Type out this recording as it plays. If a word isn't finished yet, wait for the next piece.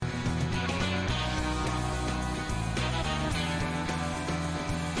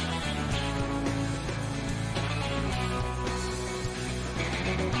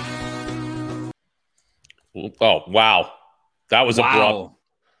Oh, wow. That was abrupt.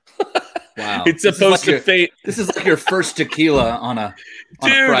 Wow. It's supposed to fade. This is like your first tequila on a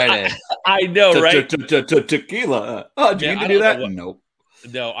Friday. I know, right? Tequila. Oh, do you need to do that? Nope.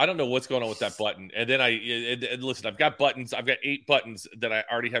 No, I don't know what's going on with that button. And then and listen, I've got buttons. I've got 8 buttons that I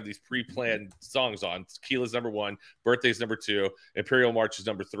already have these pre-planned songs on. Tequila's number 1, Birthday's number 2, Imperial March is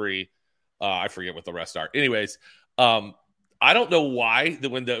number 3. I forget what the rest are. Anyways, I don't know why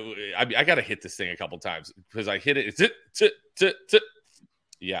I got to hit this thing a couple times because I hit it. It's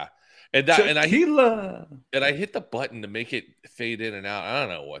yeah. And I hit the button to make it fade in and out. I don't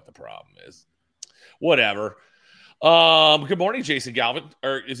know what the problem is. Whatever. Good morning, Jason Galvin.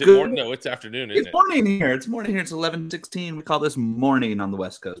 Or is it morning? No, it's afternoon, isn't it? It's morning here. It's 11:16. We call this morning on the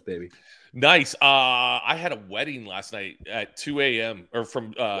West Coast, baby. Nice. I had a wedding last night at 2 a.m. or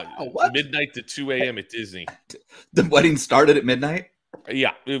from midnight to 2 a.m. at Disney. The wedding started at midnight?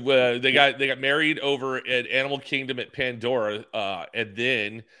 Yeah. They got married over at Animal Kingdom at Pandora, and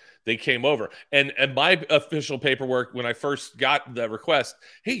then they came over. And my official paperwork, when I first got the request,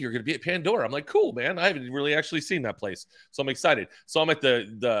 hey, you're going to be at Pandora. I'm like, cool, man. I haven't really actually seen that place. So I'm excited. So I'm at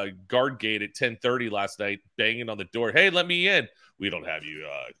the guard gate at 10:30 last night, banging on the door. Hey, let me in. We don't have you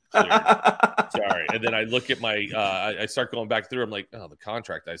cleared. Sorry. And then I look at my I start going back through. I'm like, oh, the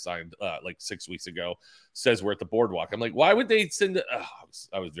contract I signed like 6 weeks ago says we're at the boardwalk. I'm like, why would they send it?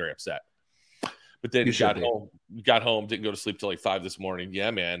 I was very upset. But then got home, didn't go to sleep till like 5 this morning. Yeah,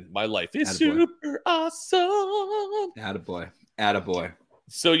 man, my life is super awesome. Attaboy.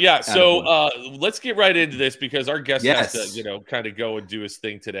 So yeah, let's get right into this because our guest has to, kind of go and do his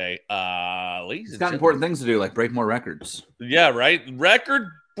thing today. He's got important things to do, like break more records. Yeah, right.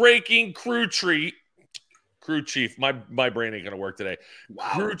 Record-breaking crew chief. My brain ain't gonna work today.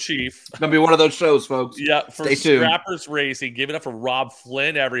 Wow. Crew chief. It's gonna be one of those shows, folks. Yeah, for Scrappers Racing. Give it up for Rob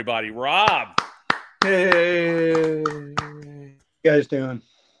Flynn, everybody. Rob. Hey. You guys doing?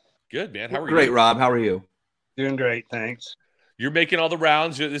 Good, man. How are you? Great, Rob. How are you? Doing great, thanks. You're making all the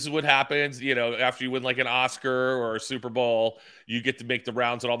rounds. This is what happens, after you win like an Oscar or a Super Bowl, you get to make the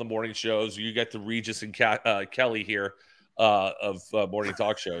rounds on all the morning shows. You get the Regis and Kelly here of morning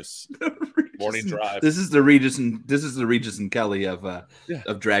talk shows. Morning Drive. This is the Regis and Kelly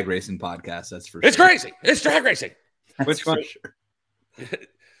of drag racing podcasts. That's for sure. It's crazy. It's drag racing. Which one? Sure.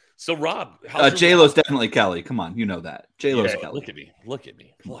 So Rob, J-Lo's definitely Kelly. Come on, you know that. J-Lo's Kelly. Look at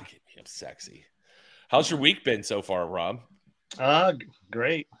me. I'm sexy. How's your week been so far, Rob?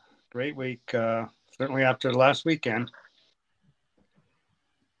 Great week. Certainly after the last weekend.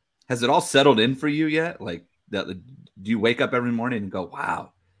 Has it all settled in for you yet? Like, do you wake up every morning and go,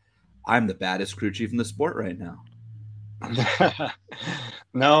 "Wow, I'm the baddest crew chief in the sport right now"?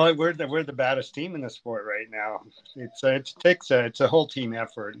 No, we're the baddest team in the sport right now. It's a whole team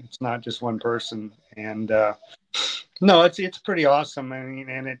effort. It's not just one person, and no, it's pretty awesome. I mean,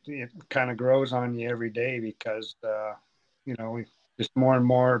 and it kind of grows on you every day because just more and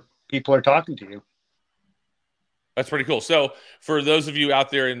more people are talking to you. That's pretty cool. So for those of you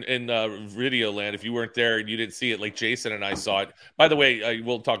out there in video land, if you weren't there and you didn't see it, like Jason and I saw it. By the way,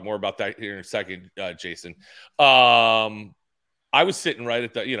 we'll talk more about that here in a second, Jason. I was sitting right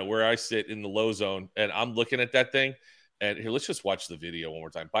at the, where I sit in the low zone, and I'm looking at that thing. And here, let's just watch the video one more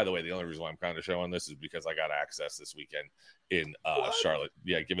time. By the way, the only reason why I'm kind of showing this is because I got access this weekend in Charlotte.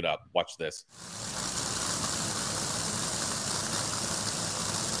 Yeah, give it up. Watch this.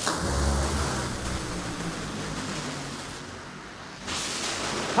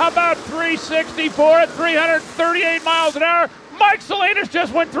 How about 364 at 338 miles an hour? Mike Salinas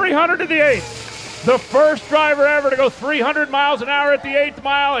just went 300 to the 8th. The first driver ever to go 300 miles an hour at the 8th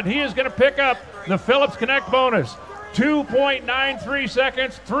mile, and he is going to pick up the Phillips Connect bonus. 2.93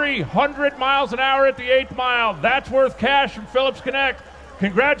 seconds, 300 miles an hour at the 8th mile. That's worth cash from Phillips Connect.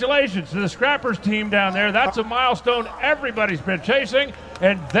 Congratulations to the Scrappers team down there. That's a milestone everybody's been chasing,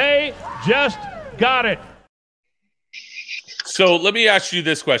 and they just got it. So let me ask you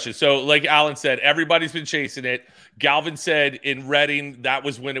this question. So like Alan said, everybody's been chasing it. Galvin said in Reading, that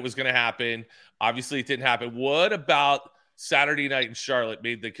was when it was going to happen. Obviously, it didn't happen. What about Saturday night in Charlotte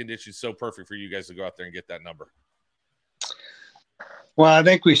made the conditions so perfect for you guys to go out there and get that number? Well, I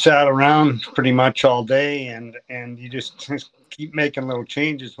think we sat around pretty much all day, and you just keep making little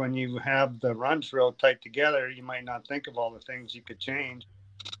changes. When you have the runs real tight together, you might not think of all the things you could change.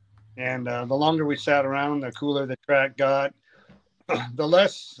 And the longer we sat around, the cooler the track got. The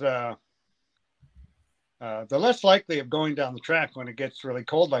less likely of going down the track when it gets really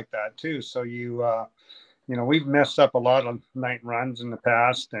cold like that too. So we've messed up a lot of night runs in the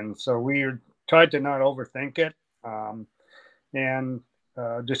past, and so we tried to not overthink it. And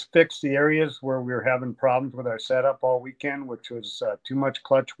just fixed the areas where we were having problems with our setup all weekend, which was too much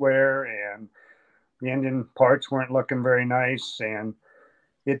clutch wear and the engine parts weren't looking very nice. And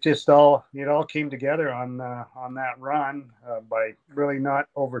it all came together on that run by really not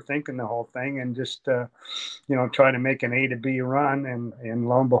overthinking the whole thing and just try to make an A to B run, and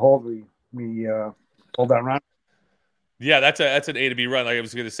lo and behold, we pulled that run. Yeah, that's an A to B run. Like I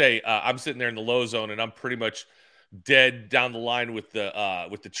was going to say, I'm sitting there in the low zone, and I'm pretty much dead down the line with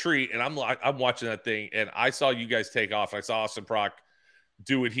the tree, and I'm watching that thing, and I saw you guys take off. I saw Austin Prock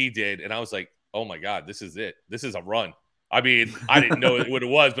do what he did, and I was like, oh my God, this is it. This is a run. I mean, I didn't know what it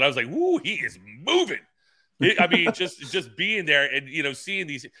was, but I was like, "Woo, he is moving." I mean, just being there and seeing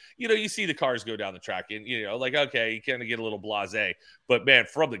these, you see the cars go down the track, and like, okay, you kind of get a little blasé, but man,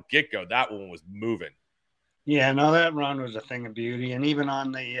 from the get go, that one was moving. Yeah, no, that run was a thing of beauty, and even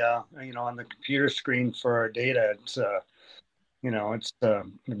on the on the computer screen for our data, it's it's a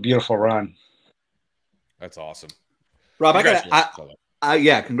beautiful run. That's awesome, Rob.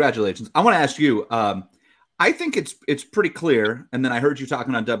 Congratulations. I want to ask you. I think it's pretty clear, and then I heard you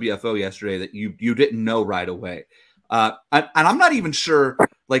talking on WFO yesterday that you didn't know right away, and I'm not even sure.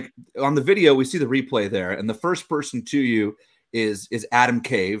 Like on the video, we see the replay there, and the first person to you is Adam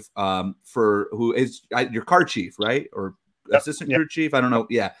Cave, who is your car chief, right, or assistant crew chief? I don't know.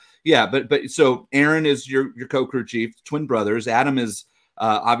 Yeah. But so Aaron is your co-crew chief, twin brothers. Adam is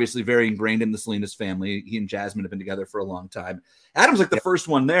obviously very ingrained in the Salinas family. He and Jasmine have been together for a long time. Adam's like the first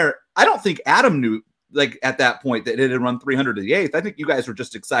one there. I don't think Adam knew. Like at that point that it had run 300 to the 8th. I think you guys were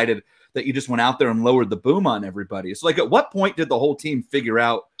just excited that you just went out there and lowered the boom on everybody. So like at what point did the whole team figure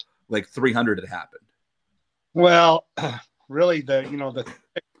out like 300 had happened? Well, really the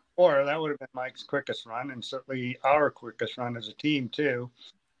 4, that would have been Mike's quickest run and certainly our quickest run as a team too.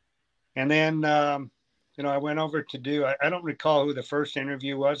 And then, I went over to do, I don't recall who the first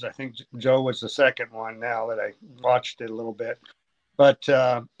interview was. I think Joe was the second one now that I watched it a little bit, but,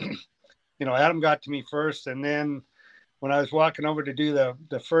 Adam got to me first, and then when I was walking over to do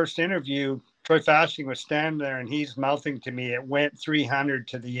the first interview, Troy Fasching was standing there, and he's mouthing to me, "It went 300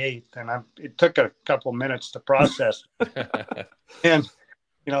 to the 8th," and it took a couple minutes to process. And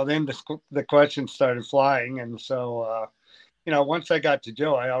then the questions started flying, and so once I got to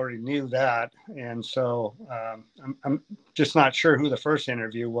Joe, I already knew that, and so I'm just not sure who the first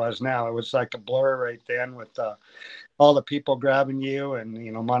interview was. Now it was like a blur right then with all the people grabbing you, and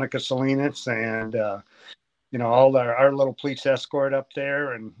Monica Salinas, and all our little police escort up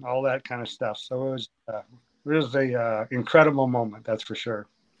there, and all that kind of stuff. So it was a incredible moment, that's for sure.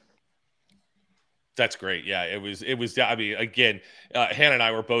 That's great. Yeah, it was. I mean, again, Hannah and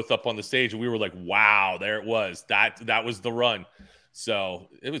I were both up on the stage, and we were like, "Wow, there it was. That was the run." So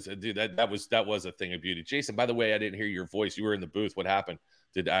it was, dude. That was a thing of beauty. Jason, by the way, I didn't hear your voice. You were in the booth. What happened?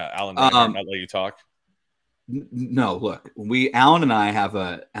 Did Alan not let you talk? No, look, Alan and I have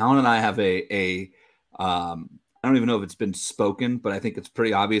a I don't even know if it's been spoken, but I think it's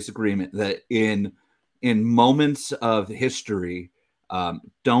pretty obvious agreement that in moments of history,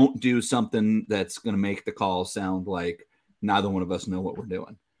 don't do something that's going to make the call sound like neither one of us know what we're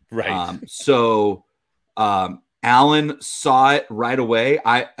doing. Right. So Alan saw it right away.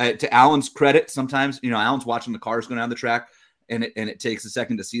 To Alan's credit, sometimes, Alan's watching the cars going down the track, and it takes a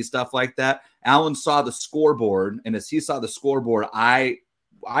second to see stuff like that. Alan saw the scoreboard, and as he saw the scoreboard, I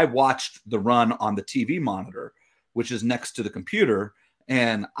watched the run on the TV monitor, which is next to the computer,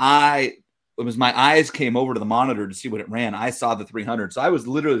 and my eyes came over to the monitor to see what it ran. I saw the 300, so I was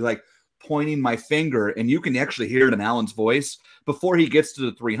literally like pointing my finger, and you can actually hear it in Alan's voice before he gets to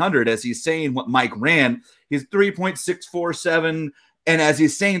the 300 as he's saying what Mike ran. He's 3.647. And as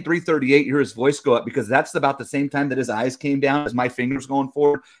he's saying 338, you hear his voice go up because that's about the same time that his eyes came down as my fingers going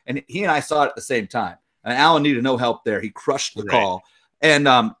forward. And he and I saw it at the same time. And Alan needed no help there. He crushed the call. And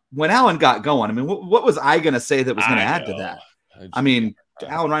when Alan got going, I mean, what was I going to say that was going to add to that? I mean,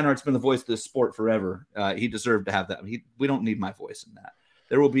 Alan Reinhardt's been the voice of this sport forever. He deserved to have that. We don't need my voice in that.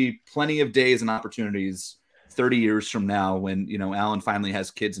 There will be plenty of days and opportunities 30 years from now when, Alan finally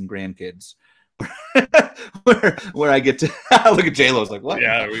has kids and grandkids. where I get to look at J-Lo, like what?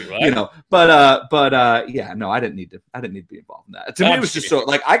 Yeah, yeah, no, I didn't need to be involved in that. To me, it was just so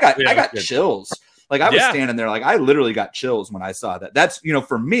like I got chills. Like I was standing there, like I literally got chills when I saw that. That's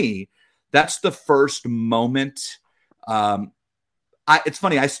for me, that's the first moment. It's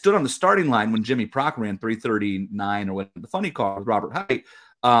funny. I stood on the starting line when Jimmy Prock ran 339 or what the funny car with Robert Height.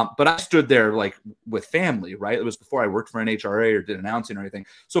 But I stood there like with family, right? It was before I worked for NHRA or did announcing or anything.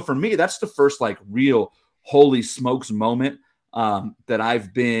 So for me, that's the first like real holy smokes moment that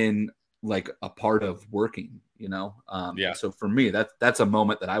I've been like a part of working, you know? Yeah. So for me, that's a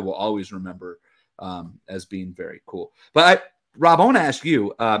moment that I will always remember as being very cool. But Rob, I want to ask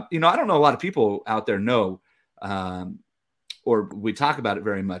you, you know, I don't know a lot of people out there know, or we talk about it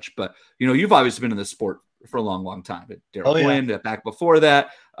very much, but, you know, you've obviously been in this sport for a long, long time. Daryl Flynn, back before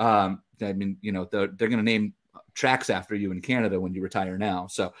that. I mean, you know, they're going to name tracks after you in Canada when you retire now.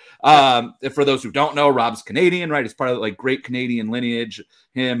 So for those who don't know, Rob's Canadian, right? He's part of like great Canadian lineage,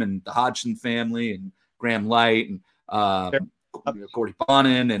 him and the Hodgson family and Graham Light and Gordy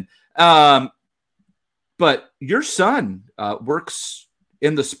Bonin. And but your son works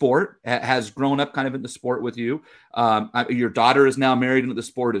in the sport, has grown up kind of in the sport with you. Your daughter is now married into the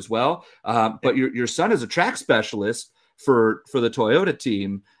sport as well. But your son is a track specialist for the Toyota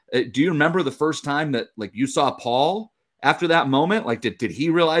team. Do you remember the first time that like you saw Paul after that moment? Like, did he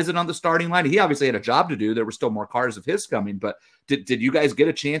realize it on the starting line? He obviously had a job to do. There were still more cars of his coming, but did you guys get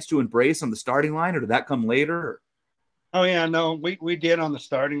a chance to embrace on the starting line, or did that come later? Oh yeah, no, we did on the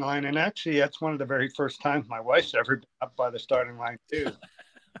starting line, and actually that's one of the very first times my wife's ever been up by the starting line too.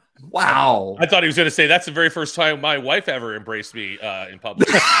 Wow. I thought he was going to say that's the very first time my wife ever embraced me in public.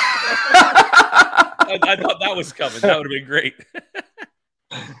 I thought that was coming. That would have been great.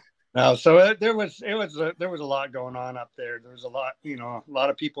 No, so there was a lot going on up there. There was a lot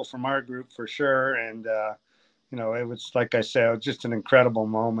of people from our group for sure, and you know, it was, like I said, it was just an incredible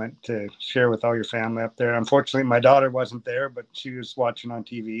moment to share with all your family up there. Unfortunately, my daughter wasn't there, but she was watching on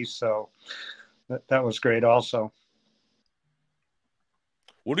TV, so that was great also.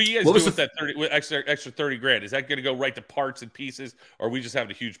 What do you guys do with that extra 30 grand? Is that going to go right to parts and pieces, or are we just having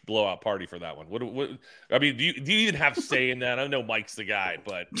a huge blowout party for that one? What I mean, do you even have say in that? I know Mike's the guy,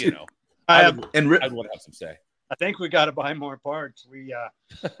 but you know, I'd want to have some say. I think we got to buy more parts.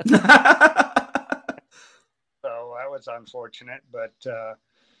 So that was unfortunate, but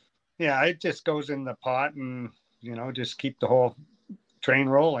yeah, it just goes in the pot, and you know, just keep the whole train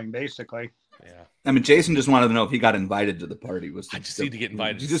rolling, basically. Yeah. I mean, Jason just wanted to know if he got invited to the party. I just need to get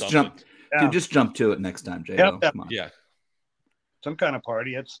invited. Just jump to it next time, Jay. Yep. Come on. Yeah. Some kind of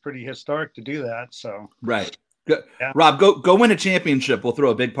party. It's pretty historic to do that. So right. Good. Yeah. Rob, go win a championship. We'll throw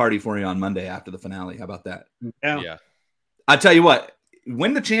a big party for you on Monday after the finale. How about that? Yeah. I tell you what,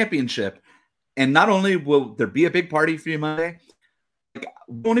 win the championship, and not only will there be a big party for you Monday, we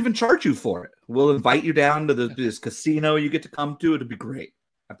won't even charge you for it. We'll invite you down to this casino you get to come to. It'll be great.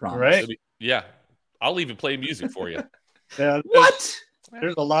 I promise. Right. Yeah. I'll even play music for you. Yeah.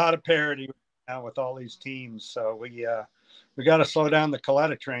 There's a lot of parity now with all these teams. So we got to slow down the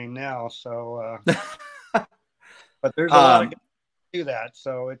Coletta train now. So, but there's a lot of guys to do that.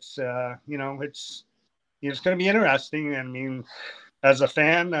 So it's, you know, it's going to be interesting. I mean, as a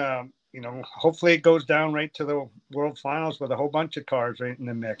fan, you know, hopefully it goes down right to the World Finals with a whole bunch of cars right in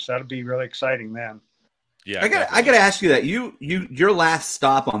the mix. That'll be really exciting then. Yeah, I got to ask you that your last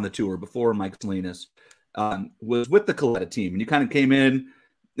stop on the tour before Mike Salinas was with the Coletta team, and you kind of came in.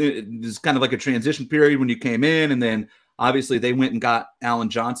 It was kind of like a transition period when you came in, and then obviously they went and got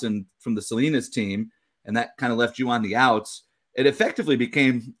Alan Johnson from the Salinas team, and that kind of left you on the outs. It effectively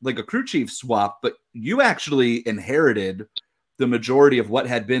became like a crew chief swap, but you actually inherited the majority of what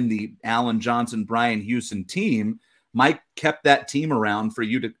had been the Alan Johnson, Brian Hewson team. Mike kept that team around for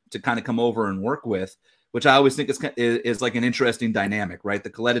you to kind of come over and work with, which I always think is like an interesting dynamic, right? The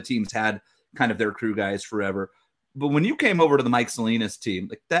Coletta teams had kind of their crew guys forever. But when you came over to the Mike Salinas team,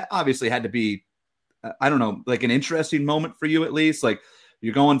 like that obviously had to be, I don't know, like an interesting moment for you at least. Like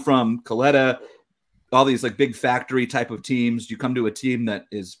you're going from Coletta, all these like big factory type of teams. You come to a team that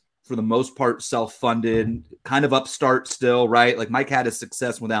is for the most part self-funded, kind of upstart still, right? Like Mike had his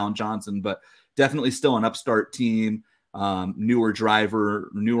success with Alan Johnson, but definitely still an upstart team. Newer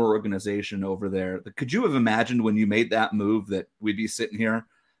driver, newer organization over there. Could you have imagined when you made that move that we'd be sitting here,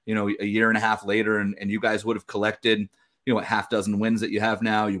 you know, a year and a half later and you guys would have collected, you know, a half dozen wins that you have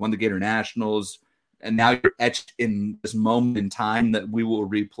now? You won the Gator Nationals, and now you're etched in this moment in time that we will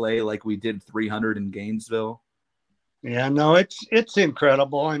replay like we did 300 in Gainesville. Yeah, no, it's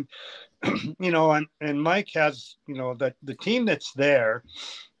incredible. And, you know, and Mike has, you know, the team that's there,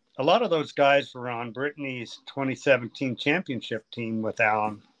 a lot of those guys were on Brittany's 2017 championship team with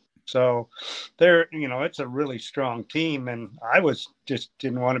Alan. So they're, you know, it's a really strong team. And I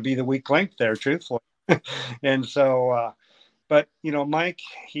didn't want to be the weak link there, truthfully. And so, but, you know, Mike,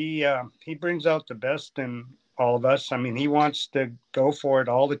 he brings out the best in all of us. I mean, he wants to go for it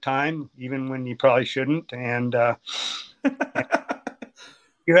all the time, even when you probably shouldn't. And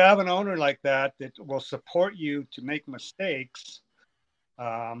you have an owner like that will support you to make mistakes.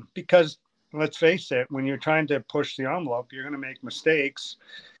 Because let's face it, when you're trying to push the envelope, you're going to make mistakes.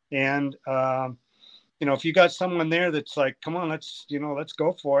 And, if you got someone there that's like, come on, let's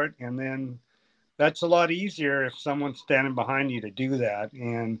go for it. And then that's a lot easier if someone's standing behind you to do that.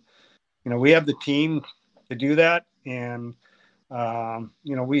 And, we have the team to do that. And,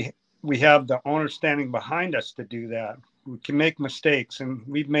 we have the owner standing behind us to do that. We can make mistakes, and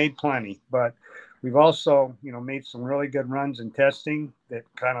we've made plenty, but we've also, made some really good runs in testing that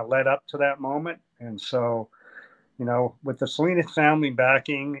kind of led up to that moment. And so, with the Salinas family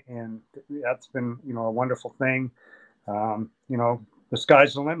backing, and that's been, a wonderful thing. The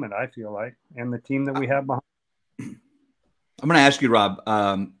sky's the limit, I feel like, and the team that we have behind. I'm going to ask you, Rob,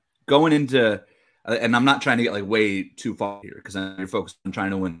 going into, and I'm not trying to get like way too far here because you're focused on trying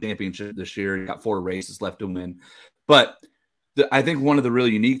to win the championship this year. You got 4 races left to win, but I think one of the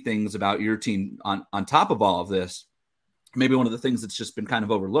really unique things about your team on top of all of this, maybe one of the things that's just been kind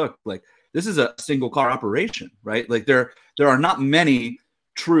of overlooked, like this is a single car operation, right? Like there are not many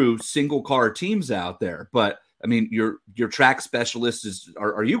true single car teams out there, but I mean, your track specialists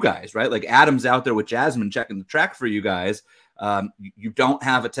are you guys, right? Like Adam's out there with Jasmine checking the track for you guys. You don't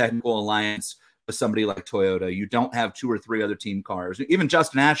have a technical alliance with somebody like Toyota. You don't have 2 or 3 other team cars. Even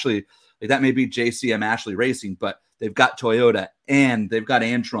Justin Ashley, like that may be JCM Ashley Racing, but they've got Toyota and they've got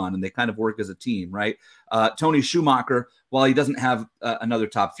Antron, and they kind of work as a team, right? Tony Schumacher, while he doesn't have another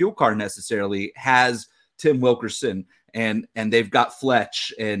top fuel car necessarily, has Tim Wilkerson, and they've got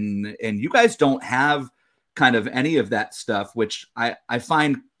Fletch, and you guys don't have kind of any of that stuff, which I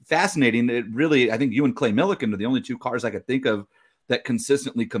find fascinating. It really, I think you and Clay Milliken are the only 2 cars I could think of that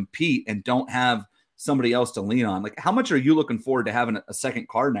consistently compete and don't have somebody else to lean on. Like, how much are you looking forward to having a second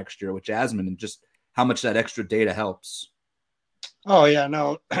car next year with Jasmine, and just how much that extra data helps? Oh yeah,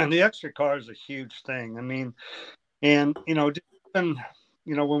 no, the extra car is a huge thing. I mean, and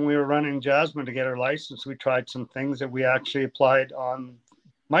when we were running Jasmine to get her license, we tried some things that we actually applied on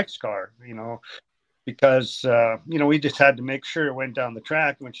Mike's car, because we just had to make sure it went down the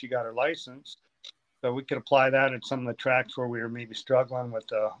track when she got her license. So we could apply that at some of the tracks where we were maybe struggling with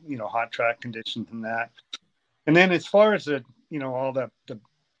hot track conditions and that. And then as far as all the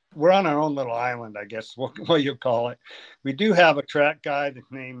we're on our own little island, I guess, what you call it. We do have a track guy that's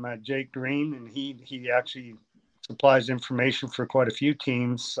named Jake Green, and he actually supplies information for quite a few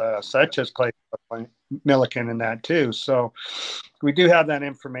teams, such as Clay Milliken and that too. So we do have that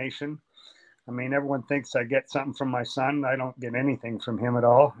information. I mean, everyone thinks I get something from my son. I don't get anything from him at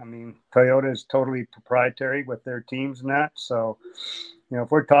all. I mean, Toyota is totally proprietary with their teams and that. So,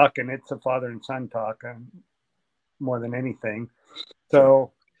 if we're talking, it's a father and son talk more than anything.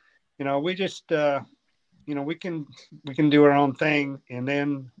 So, we just, we can do our own thing. And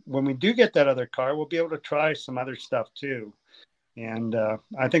then when we do get that other car, we'll be able to try some other stuff too. And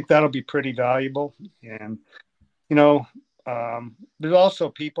I think that'll be pretty valuable. And, there's also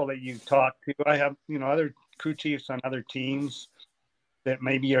people that you talk to. I have, other crew chiefs on other teams that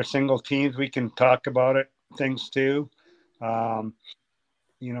maybe are single teams. We can talk about things too. I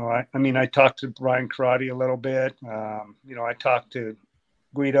talked to Brian Karate a little bit. I talked to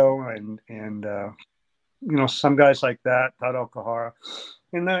Guido and some guys like that, Todd Okahara.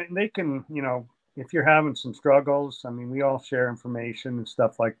 And they can, if you're having some struggles, I mean, we all share information and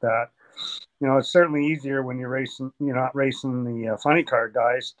stuff like that. It's certainly easier when you're not racing the funny car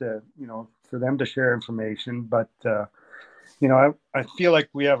guys to, for them to share information. But, I feel like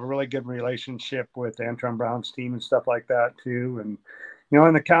we have a really good relationship with Antron Brown's team and stuff like that too. And,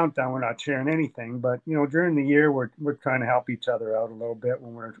 in the countdown, we're not sharing anything, but, during the year, we're trying to help each other out a little bit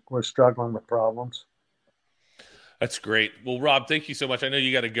when we're struggling with problems. That's great. Well, Rob, thank you so much. I know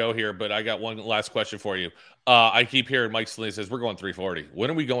you got to go here, but I got one last question for you. I keep hearing Mike Salinas says, we're going 340.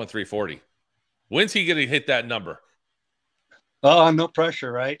 When are we going 340? When's he going to hit that number? Oh, no pressure,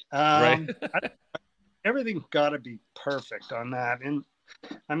 right? Right. Everything's got to be perfect on that. And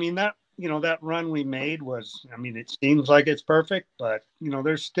I mean, that run we made was, it seems like it's perfect, but,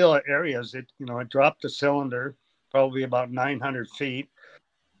 there's still areas it dropped the cylinder probably about 900 feet.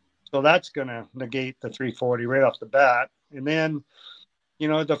 So that's going to negate the 340 right off the bat. And then,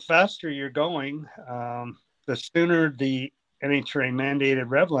 the faster you're going, the sooner the NHRA mandated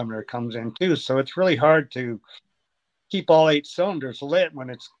rev limiter comes in too. So it's really hard to keep all 8 cylinders lit when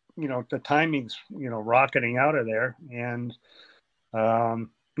it's, the timing's, rocketing out of there. And,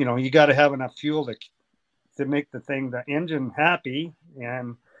 you got to have enough fuel to make the engine happy.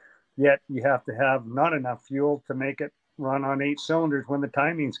 And yet you have to have not enough fuel to make it run on 8 cylinders when the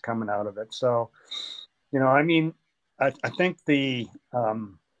timing's coming out of it. So, I think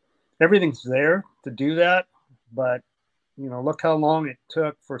everything's there to do that, but look how long it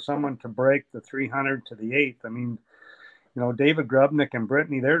took for someone to break the 300 to the 8th. David Grubnick and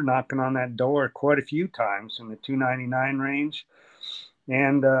Brittany, they're knocking on that door quite a few times in the 299 range.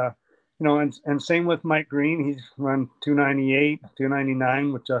 And, and same with Mike Green. He's run 298,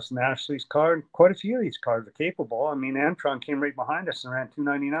 299 with Justin Ashley's car. Quite a few of these cars are capable. I mean, Antron came right behind us and ran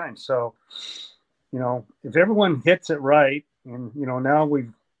 299. So, if everyone hits it right, and, now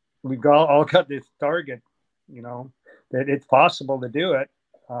we've all got this target, that it's possible to do it.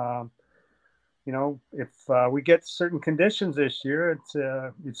 If we get certain conditions this year,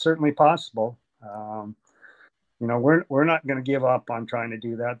 it's certainly possible. We're not going to give up on trying to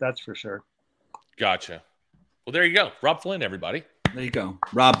do that. That's for sure. Gotcha. Well, there you go. Rob Flynn, everybody. There you go.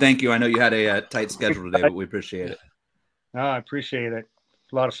 Rob, thank you. I know you had a tight schedule today, but we appreciate it. I appreciate it.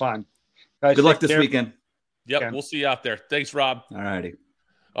 A lot of fun. Guys, good luck this weekend. Yep, we'll see you out there. Thanks, Rob. All righty.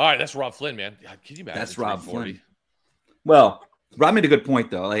 All right, that's Rob Flynn, man. God, can you imagine? That's Rob Flynn. Well, Rob made a good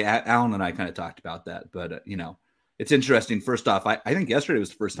point, though. Like, Alan and I kind of talked about that, but it's interesting. First off, I think yesterday was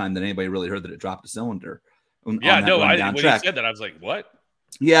the first time that anybody really heard that it dropped a cylinder. When he said that, I was like, "What?"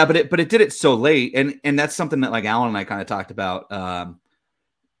 Yeah, but it did it so late, and that's something that like Alan and I kind of talked about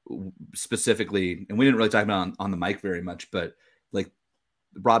specifically, and we didn't really talk about on the mic very much, but like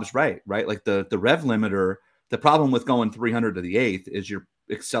Rob's right? Like the rev limiter. The problem with going 300 to the eighth is you're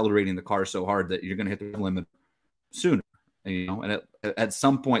accelerating the car so hard that you're going to hit the limit sooner. And at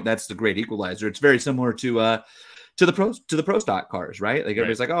some point, that's the great equalizer. It's very similar to the pro stock cars, right? Like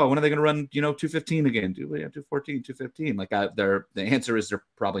everybody's like, oh, when are they going to run 215 again? 214, 215? Like the answer is they're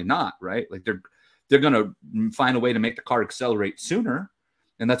probably not, right? Like they're going to find a way to make the car accelerate sooner,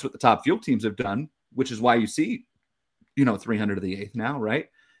 and that's what the top fuel teams have done, which is why you see 300 to the eighth now, right?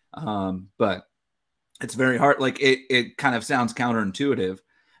 But it's very hard. Like it kind of sounds counterintuitive.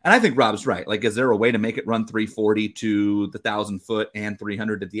 And I think Rob's right. Like, is there a way to make it run 340 to the 1,000 foot and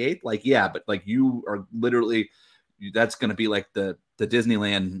 300 to the eighth? Like, yeah, but like you are literally, that's going to be like the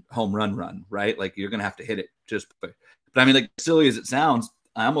Disneyland home run, right? Like you're going to have to hit it but I mean, like silly as it sounds,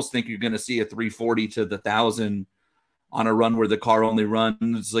 I almost think you're going to see a 340 to the 1,000 on a run where the car only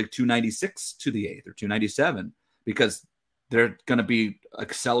runs like 296 to the eighth or 297 because they're going to be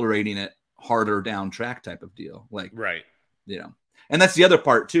accelerating it harder down track type of deal. Like, right. And that's the other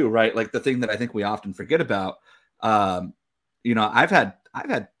part too, right? Like the thing that I think we often forget about, I've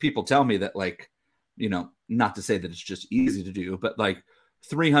had people tell me that like, not to say that it's just easy to do, but like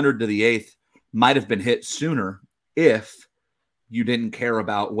 300 to the eighth might have been hit sooner if you didn't care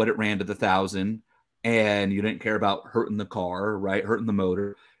about what it ran to the 1,000 and you didn't care about hurting the car, right? Hurting the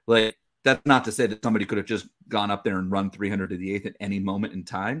motor. Like that's not to say that somebody could have just gone up there and run 300 to the eighth at any moment in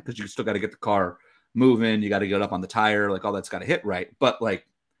time, because you still got to get the car moving, you got to get up on the tire, like all that's got to hit right. But like,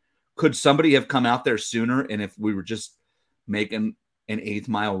 could somebody have come out there sooner? And if we were just making an 8th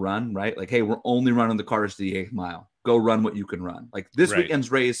mile run, right? Like, hey, we're only running the cars to the 8th mile. Go run what you can run. Like this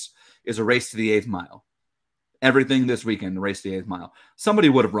weekend's race is a race to the 8th mile. Everything this weekend, the race to the 8th mile. Somebody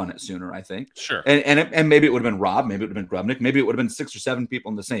would have run it sooner, I think. Sure. And maybe it would have been Rob, maybe it would have been Grubnick, maybe it would have been 6 or 7 people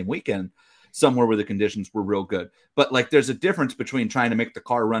in the same weekend, somewhere where the conditions were real good. But like, there's a difference between trying to make the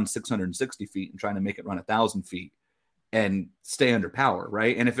car run 660 feet and trying to make it run 1,000 feet and stay under power,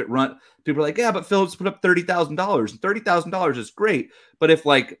 right? And if it run, people are like, yeah, but Phillips put up $30,000, and $30,000 is great. But if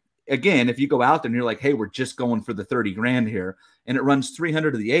like, again, if you go out there and you're like, hey, we're just going for the 30 grand here, and it runs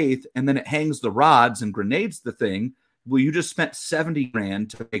 300 to the 8th, and then it hangs the rods and grenades the thing, well, you just spent 70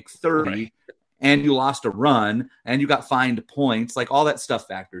 grand to make 30. Right. And you lost a run, and you got fined points. Like all that stuff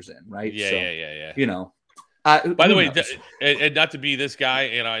factors in, right? Yeah. By the way, and not to be this guy,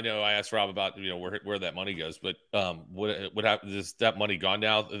 and I know I asked Rob about where that money goes, but what happens is that money gone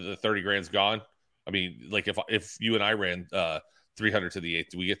now? The 30 grand's gone. I mean, like if you and I ran 300 to the 8th,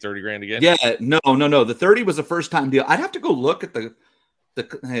 do we get 30 grand again? Yeah, no. The 30 was a first time deal. I'd have to go look at the.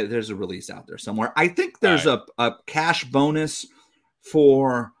 Hey, there's a release out there somewhere. I think there's a cash bonus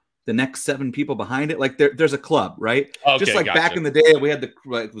for the next 7 people behind it. Like there's a club, right? Okay, just like back in the day, we had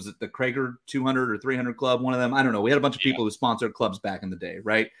was it the Krager 200 or 300 club? One of them. I don't know. We had a bunch of people who sponsored clubs back in the day,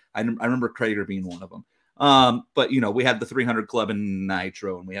 right? I remember Krager being one of them. But we had the 300 club in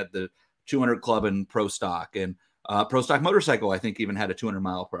Nitro, and we had the 200 club in Pro Stock, and Pro Stock Motorcycle, I think, even had a 200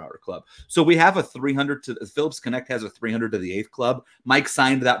 mile per hour club. So we have a 300 to Phillips Connect has a 300 to the 8th club. Mike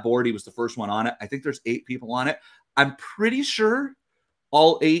signed that board. He was the first one on it. I think there's 8 people on it. I'm pretty sure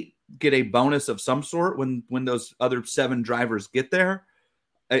all 8 get a bonus of some sort when those other 7 drivers get there.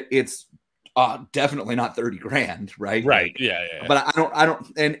 It's definitely not 30 grand, right? Right. Yeah. But I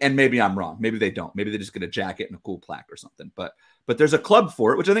don't, and maybe I'm wrong. Maybe they don't. Maybe they just get a jacket and a cool plaque or something. But there's a club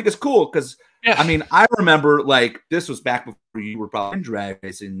for it, which I think is cool because, I mean, I remember like this was back before you were probably in drag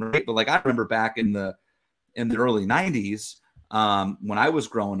racing, right? But like I remember back in the in the early 90s, when I was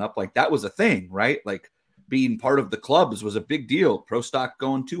growing up, like that was a thing, right? Like being part of the clubs was a big deal. Pro stock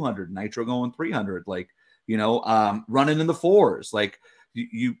going 200, nitro going 300, like, running in the fours, like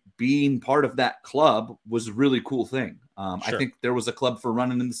you being part of that club was a really cool thing. Sure. I think there was a club for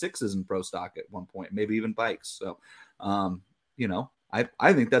running in the sixes in pro stock at one point, maybe even bikes. So,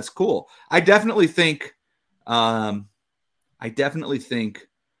 I think that's cool. I definitely think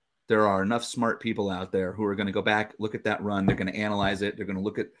there are enough smart people out there who are going to go back, look at that run. They're going to analyze it. They're going to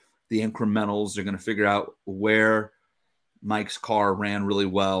look at the incrementals. They're going to figure out where Mike's car ran really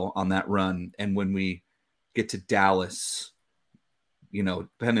well on that run. And when we get to Dallas,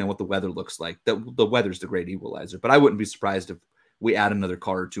 depending on what the weather looks like, the weather's the great equalizer. But I wouldn't be surprised if we add another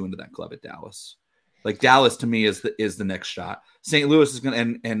car or two into that club at Dallas. Like Dallas to me is the next shot. St. Louis is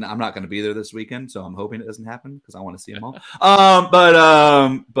going to, and I'm not going to be there this weekend, so I'm hoping it doesn't happen because I want to see them all.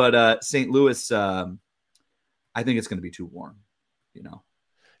 But St. Louis, I think it's going to be too warm,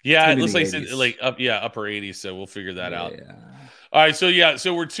 Yeah, it looks like upper 80s, so we'll figure that out. Yeah. All right,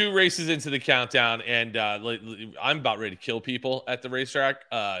 so we're 2 races into the countdown, and I'm about ready to kill people at the racetrack.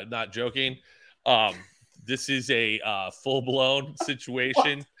 Not joking. This is a full-blown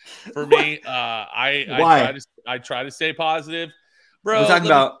situation for me. I try to stay positive, bro. We're talking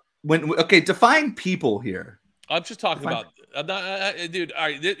about define people here. I'm just talking about. I'm not, dude. All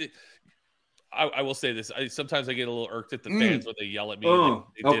right. I will say this. Sometimes I get a little irked at the fans when they yell at me.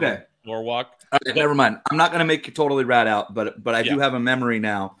 They did a Norwalk. Never mind. I'm not going to make you totally rat out, but I do have a memory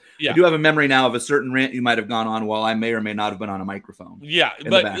now. Yeah. I do have a memory now of a certain rant you might have gone on while I may or may not have been on a microphone. Yeah,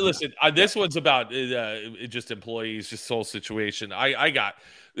 but listen, this one's about just employees, just whole situation.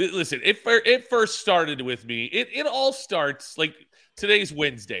 Listen, it first started with me. It all starts like today's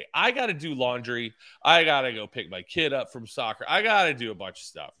Wednesday. I got to do laundry. I got to go pick my kid up from soccer. I got to do a bunch of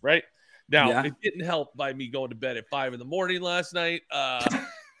stuff, right? Now, It didn't help by me going to bed at 5 a.m. last night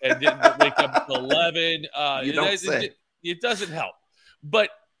and didn't wake up until 11. It doesn't help. But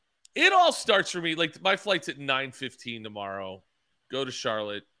it all starts for me. Like my flight's at 9:15 tomorrow. Go to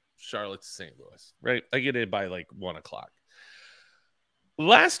Charlotte to St. Louis, right? I get in by like 1 o'clock.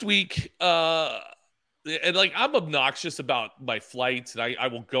 Last week, and like I'm obnoxious about my flights, and I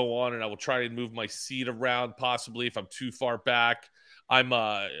will go on and I will try and move my seat around possibly if I'm too far back. I'm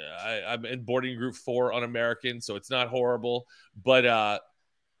in boarding group 4 on American, so it's not horrible. But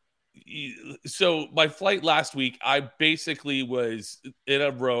so my flight last week, I basically was in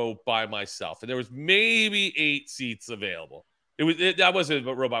a row by myself, and there was maybe 8 seats available. I wasn't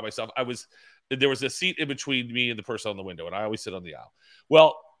a row by myself. There was a seat in between me and the person on the window, and I always sit on the aisle.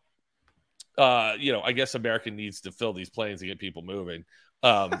 Well, I guess American needs to fill these planes to get people moving.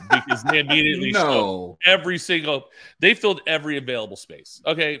 Because they immediately they filled every available space.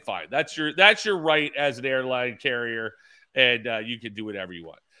 Okay, fine. That's your right as an airline carrier, and you can do whatever you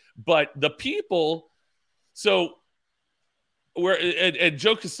want. But the people, so and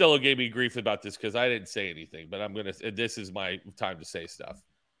Joe Costello gave me grief about this because I didn't say anything, but this is my time to say stuff.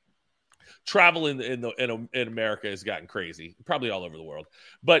 Travel in America has gotten crazy, probably all over the world.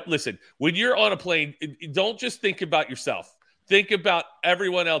 But listen, when you're on a plane, don't just think about yourself. Think about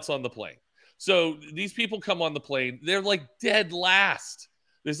everyone else on the plane. So these people come on the plane. They're like dead last.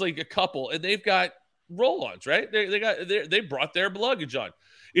 There's like a couple, and they've got roll-ons, right? They brought their luggage on.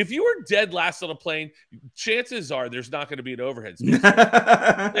 If you were dead last on a plane, chances are there's not going to be an overhead space.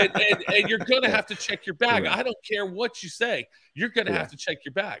 and you're going to have to check your bag. I don't care what you say. You're going to have to check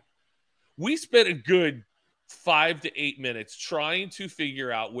your bag. We spent a good 5 to 8 minutes trying to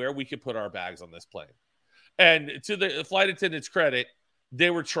figure out where we could put our bags on this plane. And to the flight attendant's credit, they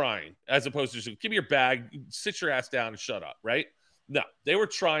were trying, as opposed to just give me your bag, sit your ass down and shut up, right? No, they were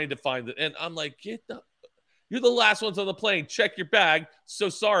trying to find it. And I'm like, you're the last ones on the plane. Check your bag. So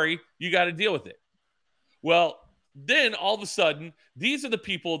sorry, you got to deal with it. Well, then all of a sudden, these are the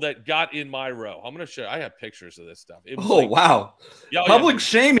people that got in my row. I'm going to show you. I have pictures of this stuff. Wow. Public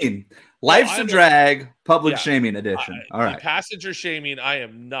shaming. Life's a drag. Public shaming edition. All right. Passenger shaming, I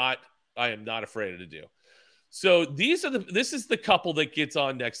am not afraid to do. So this is the couple that gets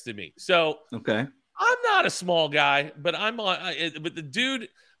on next to me. So okay, I'm not a small guy, but but the dude,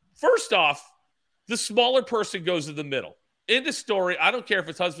 first off, the smaller person goes in the middle. End of story. I don't care if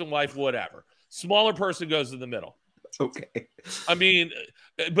it's husband, wife, whatever. Smaller person goes in the middle. Okay. I mean,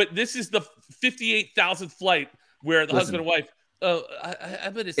 but this is the 58,000th flight where the husband and wife.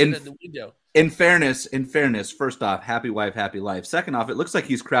 I'm going to sit in the window. In fairness, first off, happy wife, happy life. Second off, it looks like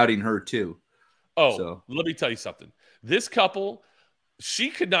he's crowding her too. Let me tell you something. This couple, she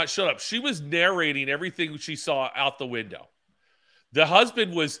could not shut up. She was narrating everything she saw out the window. The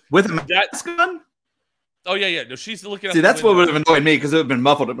husband was with a mask on. Oh yeah. No, she's looking. See, that's what would have annoyed me because it would have been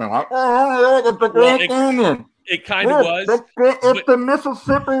muffled. It kind of was. It's the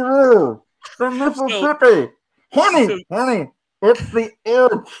Mississippi River. The Mississippi. Honey, it's the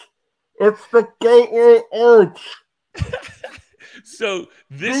arch. It's the gateway arch. So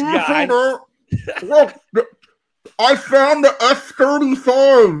this guy. Look, I found the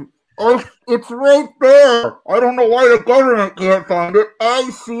F-35. It's right there. I don't know why the government can't find it. I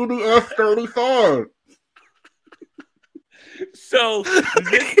see the F-35. So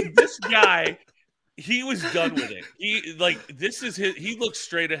this guy, he was done with it. He looked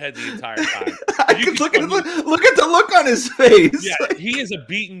straight ahead the entire time. Look at the look on his face. Yeah, he is a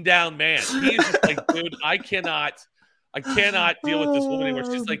beaten down man. He is just like, dude, I cannot deal with this woman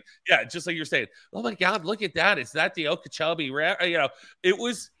anymore. She's like, yeah, just like you're saying. Oh my God, look at that! Is that the Okeechobee? It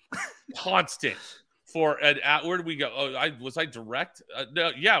was constant for an hour. Where did we go? Oh, was I direct?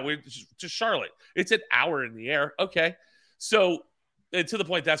 No, yeah, we're to Charlotte. It's an hour in the air. Okay, so and to the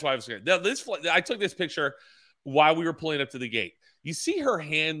point. That's why I was going. Now I took this picture while we were pulling up to the gate. You see her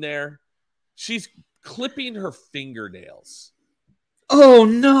hand there? She's clipping her fingernails. Oh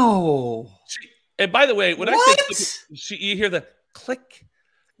no! And by the way, when I say you hear the click,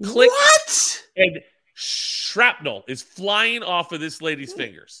 what? And shrapnel is flying off of this lady's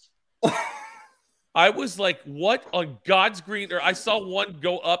fingers. I was like, what on God's green earth? I saw one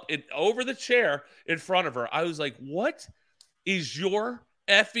go up and over the chair in front of her. I was like, what is your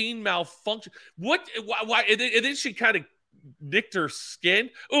effing malfunction? What? Why? And then she kind of nicked her skin.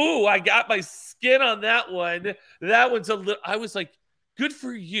 Ooh, I got my skin on that one. That one's a little. I was like, good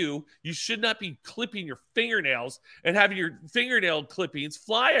for you. You should not be clipping your fingernails and having your fingernail clippings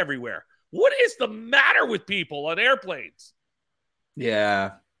fly everywhere. What is the matter with people on airplanes?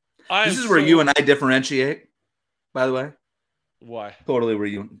 Yeah. This is where you and I differentiate, by the way. Why? Totally where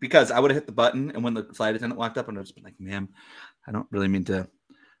you, because I would have hit the button, and when the flight attendant walked up, and I would just been like, ma'am, I don't really mean to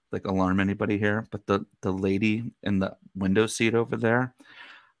like alarm anybody here, but the lady in the window seat over there,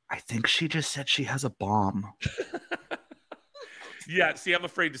 I think she just said she has a bomb. Yeah, see, I'm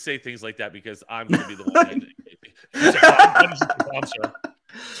afraid to say things like that because I'm going to be the one.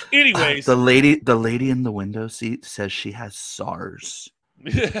 Anyways, the lady in the window seat says she has SARS.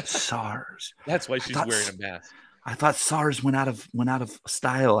 SARS. That's why she's wearing a mask. I thought SARS went out of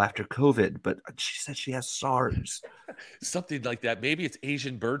style after COVID, but she said she has SARS. Something like that. Maybe it's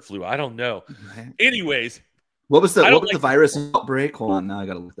Asian bird flu. I don't know. Right. Anyways, what was the virus outbreak? Hold on, now I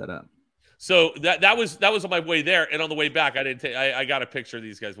got to look that up. So that was on my way there, and on the way back, I got a picture of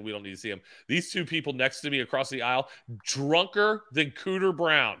these guys, but we don't need to see them. These two people next to me across the aisle, drunker than Cooter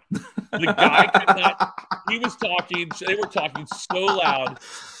Brown. The guy could not. He was talking. They were talking so loud,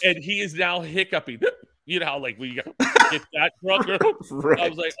 and he is now hiccuping. You know how like we get that drunker. Right. I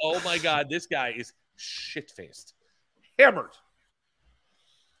was like, oh my God, this guy is shit faced, hammered.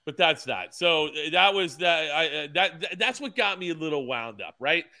 But that's that. So that was that's what got me a little wound up,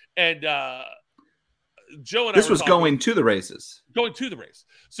 right? And Joe and this was going to the races. Going to the race.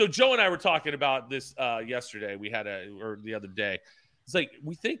 So Joe and I were talking about this yesterday. Or the other day. It's like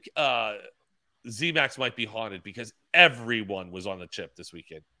we think ZMAX might be haunted because everyone was on the chip this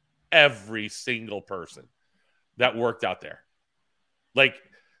weekend. Every single person that worked out there, like.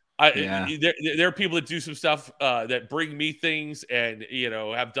 There are people that do some stuff that bring me things and,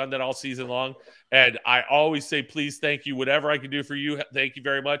 have done that all season long. And I always say, please, thank you. Whatever I can do for you, thank you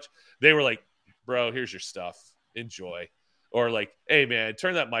very much. They were like, bro, here's your stuff. Enjoy. Or like, hey, man,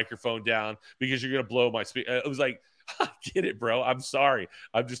 turn that microphone down because you're going to blow my speaker. It was like, I get it, bro. I'm sorry.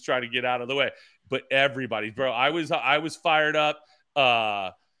 I'm just trying to get out of the way. But everybody, bro, I was fired up.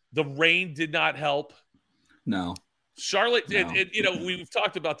 The rain did not help. No. Charlotte, no. And we've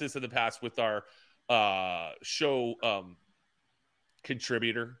talked about this in the past with our show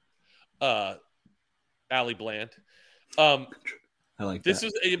contributor, Allie Bland. I like this.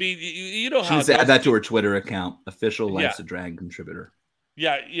 That. You know how she's add that to her Twitter account, official Life's a Drag contributor.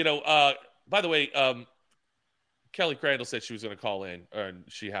 Yeah, by the way, Kelly Crandall said she was going to call in, and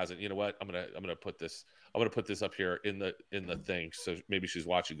she hasn't. You know what? I'm gonna put this up here in the thing, so maybe she's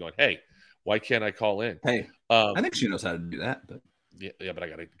watching, going, hey. Why can't I call in? Hey, I think she knows how to do that. But yeah, but I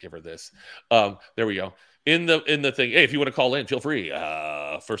got to give her this. There we go. In the thing. Hey, if you want to call in, feel free.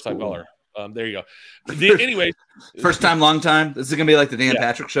 First time caller. There you go. Anyway, first time, long time. This is gonna be like the Dan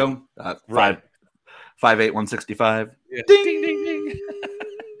Patrick show. Right. 5'8", 165. Yeah. Ding ding ding.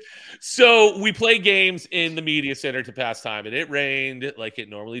 So we play games in the media center to pass time, and it rained like it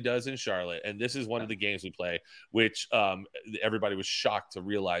normally does in Charlotte. And this is one of the games we play, which everybody was shocked to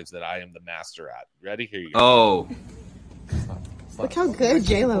realize that I am the master at. Ready? Here you go. Oh. Look how good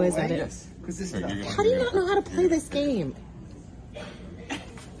J-Lo is at it. How do you not know how to play this game?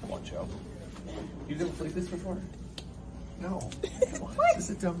 Come on, Joe. You've never played this before? No. What? This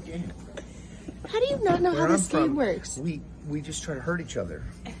is a dumb game. How do you not know how this game works? We just try to hurt each other.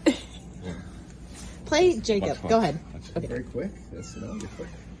 Play Jacob. Go ahead. Okay. Very quick. You're quick.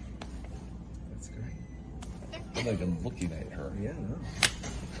 That's great. I'm not even looking at her. Yeah,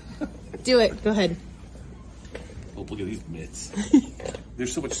 no. Do it. Go ahead. Oh, look at these mitts.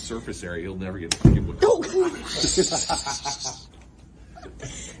 There's so much surface area, he'll never get freaking one.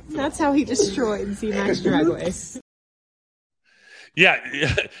 That's how he destroyed Z-Max Dragway. Yeah,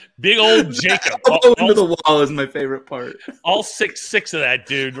 big old Jacob. Into the wall is my favorite part. All 6'6" of that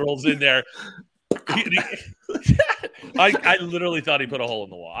dude rolls in there. I literally thought he put a hole in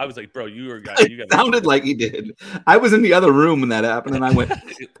the wall. I was like, bro, you got. It sounded like he did. I was in the other room when that happened, and I went,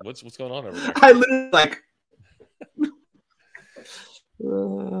 what's going on over there? I literally like.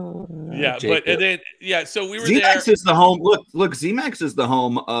 Yeah, Jacob. but and then so we were Z-Max there. is the home. Look, Z-Max is the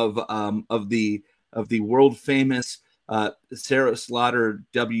home of the world famous Sarah Slaughter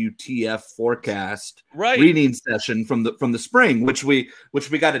WTF forecast reading session from the spring, which we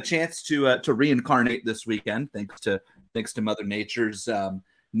got a chance to reincarnate this weekend, thanks to Mother Nature's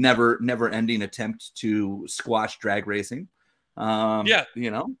never ending attempt to squash drag racing. But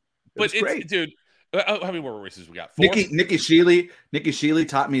it's great, dude. How many more races we got? 4? Nikki Sheely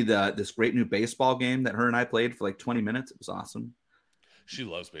taught me this great new baseball game that her and I played for like 20 minutes. It was awesome. She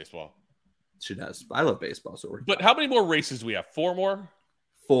loves baseball. She does. I love baseball. But how many more races do we have? 4 more?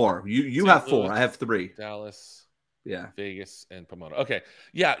 4. You have 4. I have 3. Dallas, Vegas, and Pomona. Okay,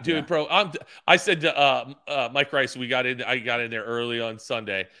 yeah, dude, bro. I said to Mike Rice, I got in there early on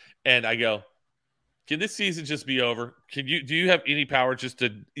Sunday, and I go, can this season just be over? Do you have any power just to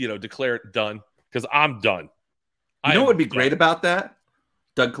declare it done? Because I'm done. You know what would be great about that?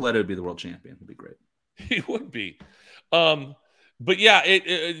 Doug Coletta would be the world champion. It'd be great. He would be. But yeah,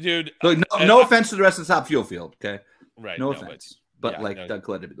 dude. Look, no offense to the rest of the Top Fuel field, okay? Right. No offense. But Doug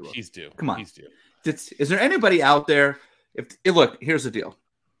Coletta would be the world. He's due. Come on. He's due. Is there anybody out there? Look, here's the deal.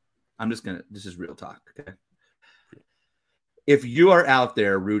 This is real talk, okay? If you are out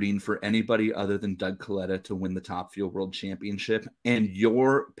there rooting for anybody other than Doug Coletta to win the Top Fuel World Championship and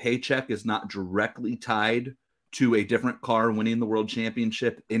your paycheck is not directly tied to a different car winning the World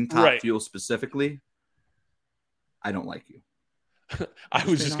Championship in Top Fuel specifically, I don't like you. I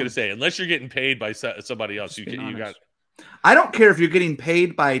was just going to say, unless you're getting paid by somebody else, you got. I don't care if you're getting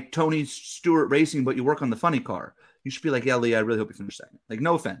paid by Tony Stewart Racing, but you work on the funny car. You should be like, yeah, Lee, I really hope you finish second. Like,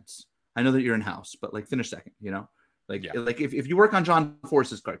 no offense. I know that you're in house, but like, finish second, Like if you work on John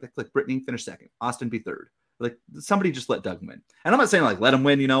Force's car, like Brittany, finish second. Austin, be third. Like, somebody just let Doug win. And I'm not saying like let him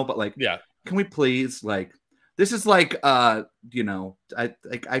win, but like, can we please, like, this is like, I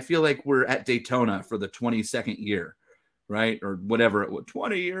feel like we're at Daytona for the 22nd year, right? Or whatever.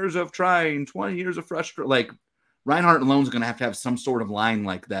 20 years of trying, 20 years of frustration. Like, Reinhardt Alone's going to have some sort of line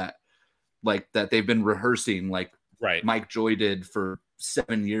like that they've been rehearsing, like Mike Joy did for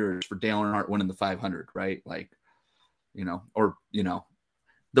 7 years for Dale Earnhardt winning the 500, right? Like,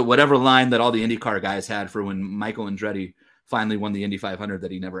 the whatever line that all the IndyCar guys had for when Michael Andretti finally won the Indy 500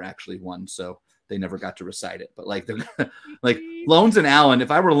 that he never actually won. So they never got to recite it. But like Loans and Allen, if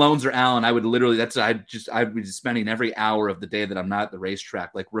I were Loans or Allen, I would literally, I'd be spending every hour of the day that I'm not at the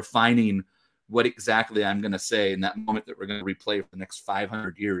racetrack, like refining what exactly I'm going to say in that moment that we're going to replay for the next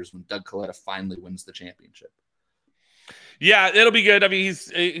 500 years when Doug Coletta finally wins the championship. Yeah, it'll be good. I mean, he's,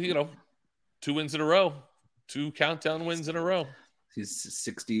 2 wins in a row, 2 countdown wins in a row. He's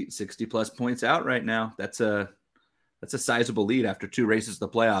 60 plus points out right now. That's a sizable lead after 2 races to the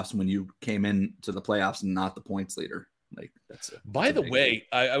playoffs when you came into the playoffs and not the points leader. Like, by the way,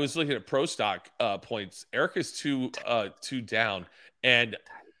 I was looking at pro stock points. Erica's 2 down, and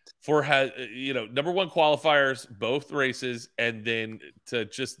for number 1 qualifiers both races, and then to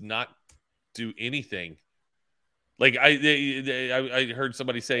just not do anything. Like I heard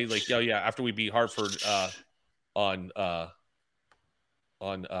somebody say, like, oh yeah, after we beat Hartford on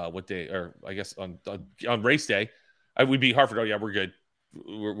what day, or I guess on race day, we beat Hartford. Oh yeah, we're good.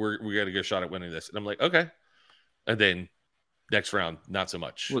 We got a good shot at winning this. And I'm like, okay. And then next round, not so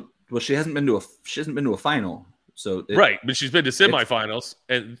much. Well, she hasn't been to a final. So but she's been to semifinals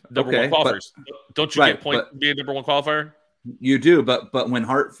and number 1 qualifiers. Don't you get points being number 1 qualifier? You do, but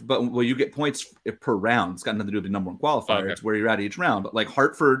you get points per round. It's got nothing to do with the number 1 qualifier. Okay. It's where you're at each round. But like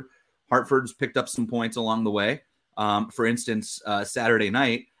Hartford's picked up some points along the way. For instance, Saturday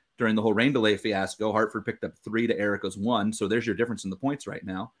night during the whole rain delay fiasco, Hartford picked up 3 to Erica's 1. So there's your difference in the points right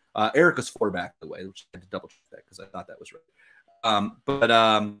now. Erica's 4 back, by the way, which I had to double check that because I thought that was right.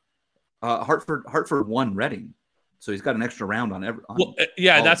 Hartford won Reading, so he's got an extra round on every.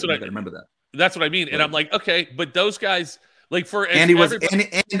 That's what I remember that. That's what I mean, and I'm like, okay, but those guys, like for Andy was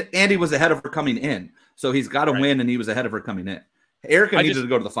ahead of her coming in, so he's got to win, and he was ahead of her coming in. Erica needed to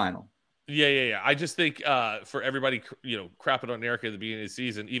go to the final. Yeah. I just think for everybody, crapping on Erica at the beginning of the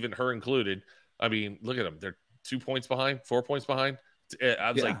season, even her included. I mean, look at them; they're 2 points behind, 4 points behind.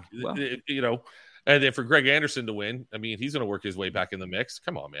 I was and then for Greg Anderson to win, I mean, he's going to work his way back in the mix.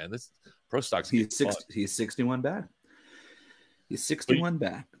 Come on, man, this pro stock's he's 61 back. He's 61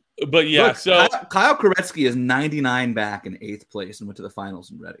 back. But yeah, look, so Kyle Koretsky is 99 back in 8th place and went to the finals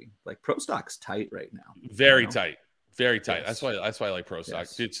in Reading. Like pro stock's tight right now. Very tight. Yes. That's why I like pro stock.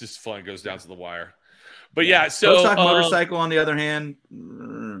 Yes. It's just fun. It goes down to the wire. But so pro stock motorcycle on the other hand,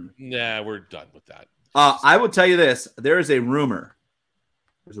 nah, we're done with that. I will tell you this: there is a rumor.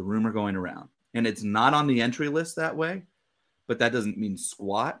 There's a rumor going around, and it's not on the entry list that way, but that doesn't mean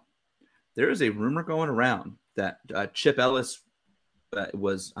squat. There is a rumor going around that Chip Ellis I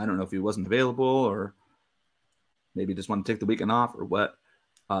don't know if he wasn't available or maybe just wanted to take the weekend off or what.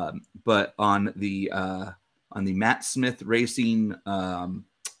 But on the Matt Smith Racing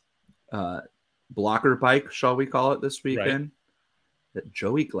blocker bike, shall we call it this weekend, that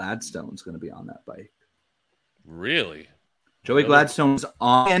Joey Gladstone's going to be on that bike. Really? Joey Gladstone's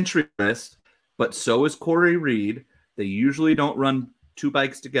on the entry list, but so is Corey Reed. They usually don't run 2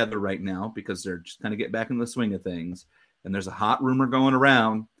 bikes together right now because they're just kind of get back in the swing of things. And there's a hot rumor going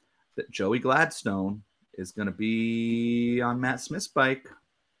around that Joey Gladstone is going to be on Matt Smith's bike.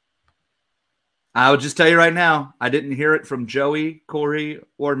 I would just tell you right now, I didn't hear it from Joey, Corey,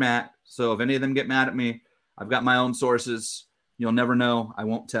 or Matt. So if any of them get mad at me, I've got my own sources. You'll never know. I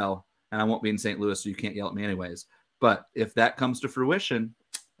won't tell. And I won't be in St. Louis, so you can't yell at me anyways. But if that comes to fruition,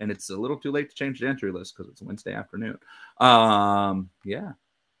 and it's a little too late to change the entry list because it's a Wednesday afternoon,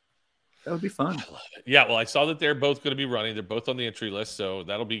 that would be fun. Yeah, well, I saw that they're both going to be running. They're both on the entry list, so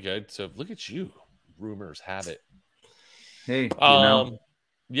that'll be good. So look at you. Rumors have it. Hey,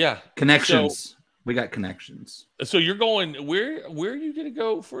 yeah. Connections. We got connections. So you're going, where are you going to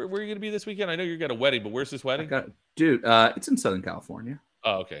go where are you going to be this weekend? I know you're got a wedding, but where's this wedding? It's in Southern California.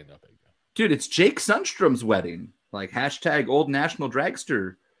 Oh, okay. No big deal. Dude, it's Jake Sundstrom's wedding. Like # old national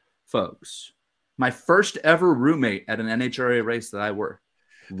dragster folks. My first ever roommate at an NHRA race that I worked.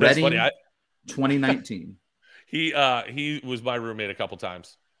 Reading, 2019. He was my roommate a couple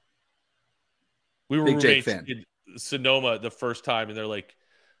times. We were roommates in Sonoma the first time, and they're like,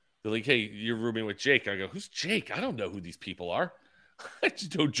 hey, you're rooming with Jake. I go, who's Jake? I don't know who these people are. I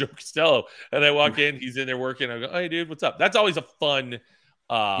just know Joe Costello. And I walk in, he's in there working. I go, hey, dude, what's up? That's always a fun,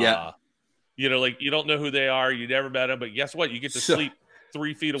 you don't know who they are. You never met them, but guess what? You get to sleep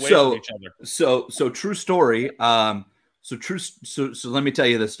 3 feet away from each other. So true story. So let me tell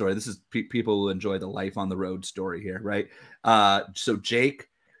you this story. This is people who enjoy the life on the road story here, right? So Jake,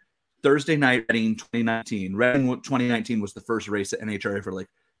 Thursday night, Reading 2019. Reading 2019 was the first race that NHRA ever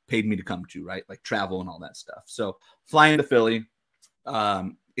paid me to come to, right? Like travel and all that stuff. So flying to Philly,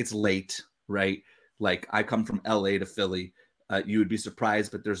 it's late, right? Like I come from LA to Philly. You would be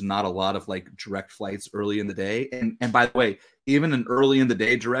surprised, but there's not a lot of direct flights early in the day. And by the way, even an early in the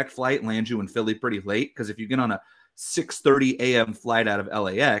day direct flight lands you in Philly pretty late because if you get on a 6:30 a.m. flight out of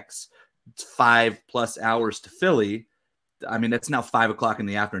LAX, it's 5+ hours to Philly. I mean, it's now 5 o'clock in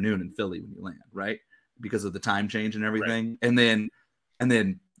the afternoon in Philly when you land, right? Because of the time change and everything. Right. And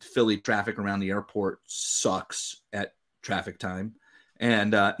then Philly traffic around the airport sucks at traffic time.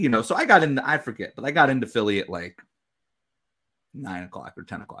 And, so I got into Philly at 9 o'clock or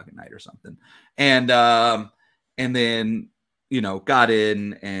 10 o'clock at night or something. And then, got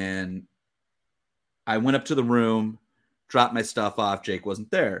in and I went up to the room, dropped my stuff off. Jake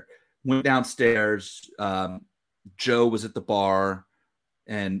wasn't there. Went downstairs. Joe was at the bar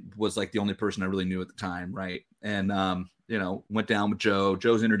and was the only person I really knew at the time. Right. And, went down with Joe.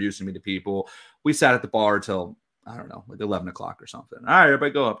 Joe's introducing me to people. We sat at the bar till, I don't know, 11 o'clock or something. All right,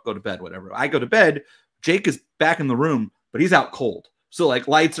 everybody go to bed, whatever. I go to bed. Jake is back in the room, but he's out cold. So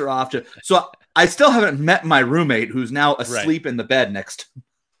lights are off. So I still haven't met my roommate who's now asleep in the bed next.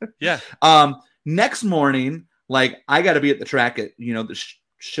 Yeah. Next morning, I got to be at the track at, the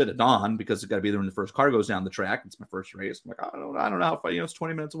shit at dawn because I got to be there when the first car goes down the track. It's my first race. I'm like, I don't know how far, it's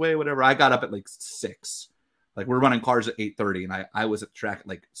 20 minutes away, whatever. I got up at 6. We're running cars at 8:30 and I was at the track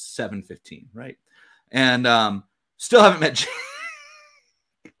at 7:15. Right. And, still haven't met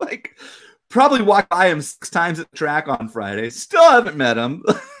Jake. Probably walked by him 6 times at the track on Friday. Still haven't met him.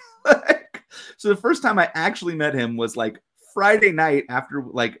 So the first time I actually met him was Friday night after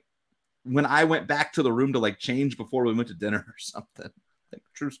when I went back to the room to change before we went to dinner or something. Like,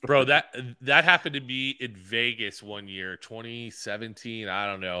 true story. Bro, that happened to me in Vegas one year, 2017. I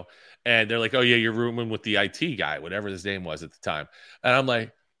don't know. And they're like, "Oh yeah, you're rooming with the IT guy, whatever his name was at the time." And I'm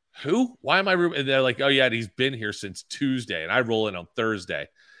like, "Who? Why am I rooming?" And they're like, "Oh yeah, he's been here since Tuesday." And I roll in on Thursday.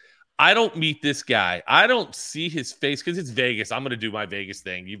 I don't meet this guy. I don't see his face because it's Vegas. I'm going to do my Vegas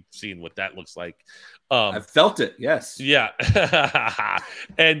thing. You've seen what that looks like. I've felt it. Yes. Yeah.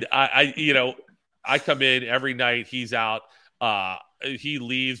 And I come in every night. He's out. He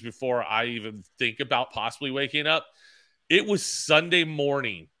leaves before I even think about possibly waking up. It was Sunday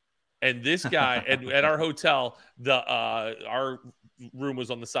morning, and this guy at our hotel, our room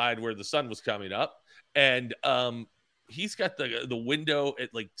was on the side where the sun was coming up, and he's got the window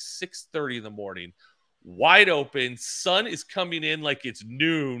at like 6:30 in the morning, wide open. Sun is coming in like it's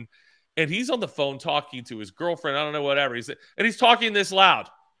noon, and he's on the phone talking to his girlfriend. I don't know, whatever. And he's talking this loud.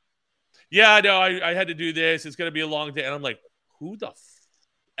 Yeah, I know. I had to do this. It's going to be a long day. And I'm like, who the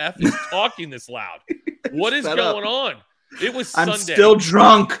F is talking this loud? What is going on? It was Sunday. I'm still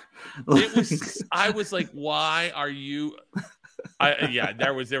drunk. I was like, why are you?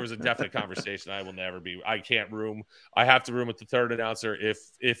 There was a definite conversation. I will never be. I can't room. I have to room with the third announcer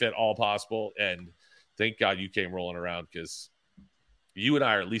if at all possible. And thank God you came rolling around because you and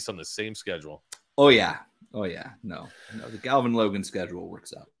I are at least on the same schedule. Oh yeah. No, the Galvin Logan schedule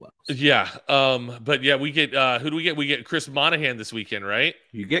works out well. Yeah. But yeah, we get who do we get? We get Chris Monahan this weekend, right?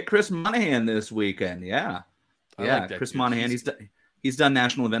 You get Chris Monahan this weekend. Yeah. Like Chris Monahan. He's done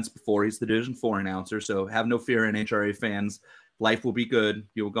national events before. He's the Division 4 announcer. So have no fear, NHRA fans. Life will be good.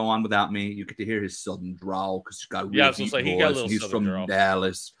 You will go on without me. You get to hear his southern drawl because he's got a really deep voice. He got a little he's from drawl.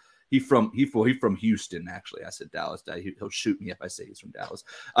 Dallas. He's from Houston, actually. I said Dallas. He'll shoot me if I say he's from Dallas.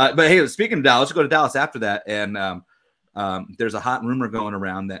 But hey, speaking of Dallas, we'll go to Dallas after that. And there's a hot rumor going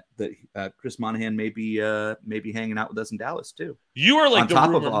around that Chris Monahan may be hanging out with us in Dallas too. You are like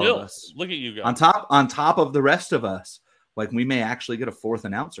on the rumor mill. Look at you go. On top of the rest of us. Like we may actually get a fourth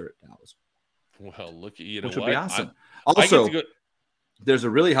announcer at Dallas. Well, look at you. Which would be awesome. Also, there's a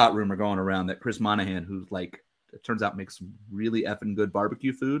really hot rumor going around that Chris Monahan, who's like, it turns out makes some really effing good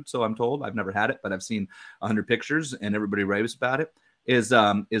barbecue food. So I'm told. I've never had it, but I've seen 100 pictures and everybody raves about it. Is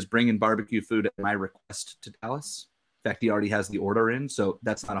bringing barbecue food at my request to Dallas. In fact, he already has the order in. So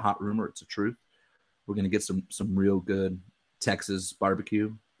that's not a hot rumor. It's a truth. We're going to get some real good Texas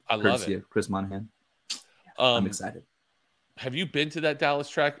barbecue. I love it. Chris Monahan. I'm excited. Have you been to that Dallas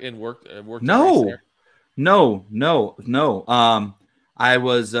track and worked? No. I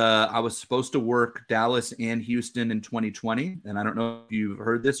was supposed to work Dallas and Houston in 2020, and I don't know if you've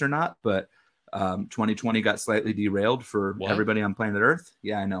heard this or not, but 2020 got slightly derailed for everybody on planet Earth.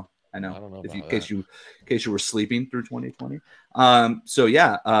 Yeah, I know. I don't know. In case you were sleeping through 2020. I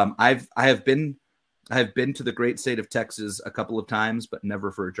have been to the great state of Texas a couple of times, but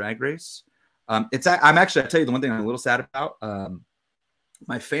never for a drag race. I'll tell you the one thing I'm a little sad about.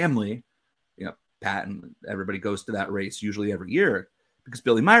 My family, Pat and everybody goes to that race usually every year because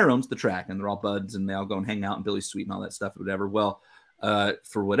Billy Meyer owns the track and they're all buds and they all go and hang out and Billy's sweet and all that stuff, whatever. Well,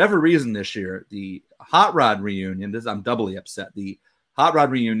 for whatever reason this year, the Hot Rod reunion, I'm doubly upset. The Hot Rod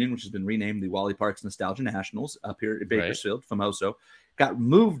reunion, which has been renamed the Wally Parks Nostalgia Nationals up here at Bakersfield, Famoso, got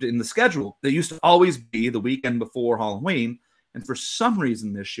moved in the schedule. They used to always be the weekend before Halloween. And for some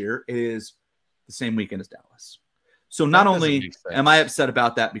reason this year, it is the same weekend as Dallas. So not only am I upset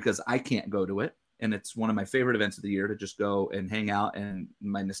about that because I can't go to it, and it's one of my favorite events of the year to just go and hang out, and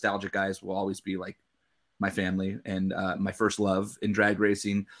my nostalgic guys will always be like my family and my first love in drag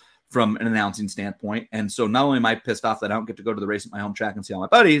racing from an announcing standpoint. And so not only am I pissed off that I don't get to go to the race at my home track and see all my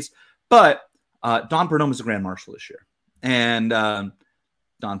buddies, but Don Perdome is the Grand Marshal this year. And Don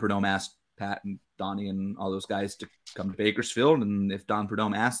Perdome asked Pat and Donnie and all those guys to come to Bakersfield. And if Don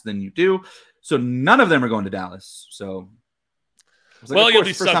Perdome asks, then you do. So none of them are going to Dallas. So I was like, you'll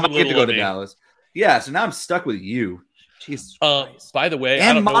be first time I get to go to Dallas. Yeah, so now I'm stuck with you. Jesus Christ. By the way,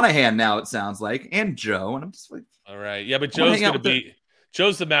 and Monahan now it sounds like, and Joe, and I'm just like, all right, yeah, but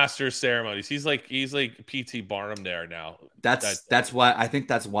Joe's the master of ceremonies. He's like PT Barnum there now. That's why I think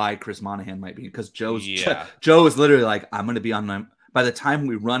that's why Chris Monahan might be, because Joe is literally like, I'm going to be on my. By the time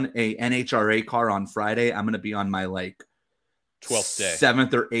we run a NHRA car on Friday, I'm going to be on my 12th day,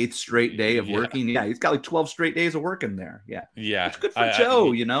 7th or 8th straight day of working. Yeah, he's got 12 straight days of working there. Yeah, it's good for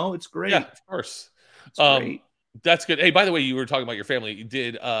Joe. It's great. Yeah, of course. It's great. That's good. Hey, by the way, you were talking about your family.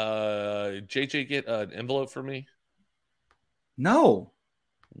 Did JJ get an envelope for me? No.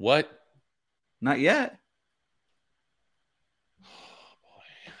 What? Not yet. Oh,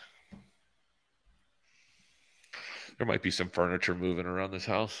 boy. There might be some furniture moving around this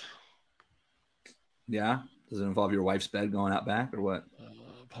house. Yeah. Does it involve your wife's bed going out back or what?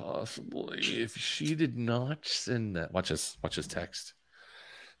 possibly if she did not send that. Watch this text.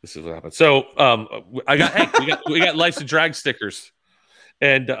 This is what happened. So we got Life's a Drag stickers,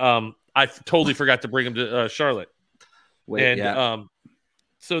 and I totally forgot to bring them to Charlotte.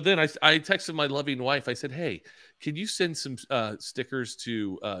 So then I texted my loving wife. I said, "Hey, can you send some stickers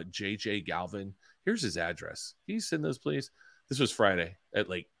to JJ Galvin? Here's his address. Can you send those, please?" This was Friday at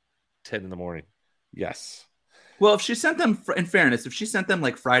like 10 in the morning. Yes. Well, if she sent them, in fairness, if she sent them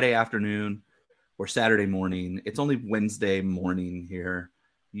like Friday afternoon or Saturday morning, it's only Wednesday morning here.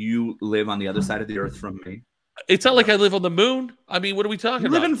 You live on the other side of the earth from me. It's not like I live on the moon. I mean, what are we talking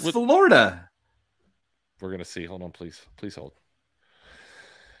about? You live in Florida. We're going to see. Hold on, please. Please hold.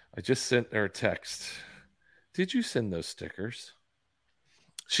 I just sent her a text. Did you send those stickers?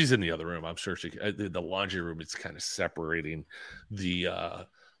 She's in the other room. I'm sure the laundry room is kind of separating the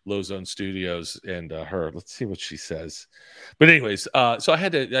Low Zone Studios and her. Let's see what she says. But anyways, so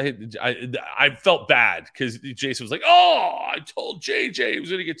I felt bad because Jason was like, "Oh, I told JJ he was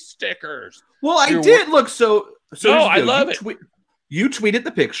going to get stickers." Well, I did look. So no, I love it. You tweeted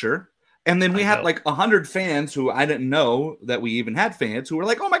the picture. And then we had like 100 fans who I didn't know that we even had fans who were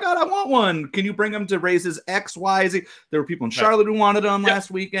like, "Oh my God, I want one. Can you bring them to Race's X, Y, Z?" There were people in Charlotte who wanted them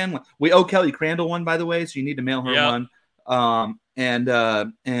last weekend. We owe Kelly Crandall one, by the way, so you need to mail her one. And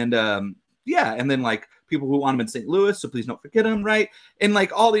then like people who want them in St. Louis, so please don't forget them, right? And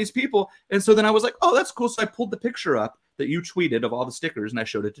like all these people. And so then I was like, "Oh, that's cool." So I pulled the picture up that you tweeted of all the stickers and I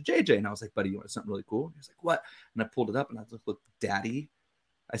showed it to JJ. And I was like, "Buddy, you want something really cool?" And he was like, "What?" And I pulled it up and I was like, "Look, Daddy."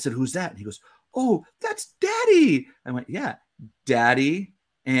 I said, "Who's that?" And he goes, "Oh, that's Daddy." I went, "Yeah, Daddy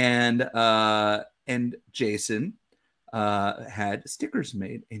and Jason had stickers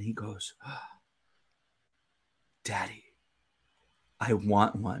made." And he goes, "Oh, Daddy, I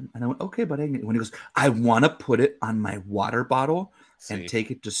want one." And I went, "Okay, buddy." When he goes, "I want to put it on my water bottle and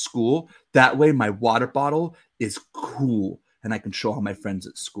take it to school. That way my water bottle is cool and I can show all my friends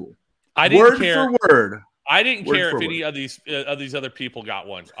at school." I didn't care. Word for word. I didn't care if any of these other people got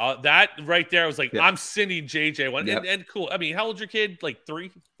one. That right there, I was like, I'm sending JJ one. Yep. And cool. I mean, how old's your kid? Like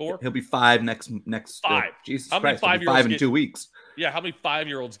 3, 4? He'll be 5 next. 5. Jesus how many Christ, 5-year-olds 5 in 2 weeks. Yeah, how many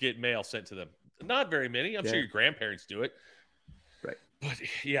 5-year-olds get mail sent to them? Not very many. I'm sure your grandparents do it. Right. But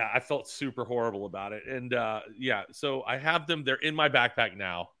yeah, I felt super horrible about it. And so I have them. They're in my backpack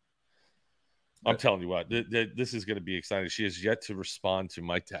now. I'm telling you what, this is going to be exciting. She has yet to respond to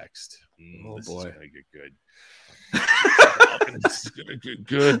my text. This is going to get good. This is going to get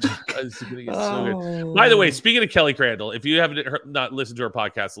good. This is going to get so good. By the way, speaking of Kelly Crandall, if you haven't not listened to her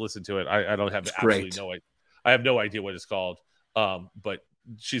podcast, listen to it. I don't have absolutely no idea. I have no idea what it's called, but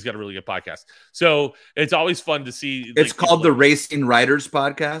she's got a really good podcast. So it's always fun to see. It's called the Racing Riders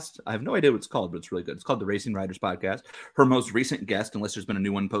Podcast. I have no idea what it's called, but it's really good. It's called the Racing Riders Podcast. Her most recent guest, unless there's been a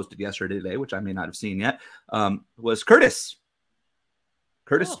new one posted yesterday today, which I may not have seen yet, was Curtis.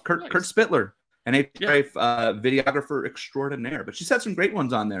 Kurt Spittler, an videographer extraordinaire. But she's had some great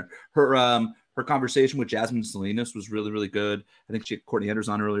ones on there. Her conversation with Jasmine Salinas was really, really good. I think she had Courtney Enders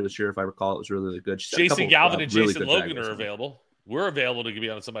on earlier this year, if I recall. It was really, really good. Jason Galvin and Jason Logan are available. We're available to be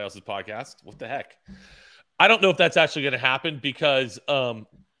on somebody else's podcast. What the heck? I don't know if that's actually going to happen because I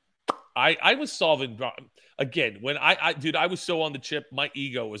was solving again when I was so on the chip. My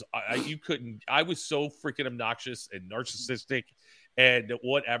ego was I was so freaking obnoxious and narcissistic and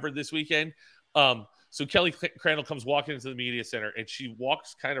whatever this weekend. So Kelly Crandall comes walking into the media center and she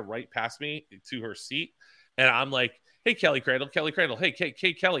walks kind of right past me to her seat, and I'm like, "Hey, Kelly Crandall. Hey,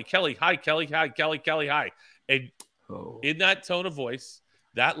 Kelly. Hi, Kelly. Hi." And in that tone of voice,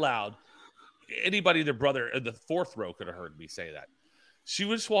 that loud, anybody, their brother in the fourth row could have heard me say that. She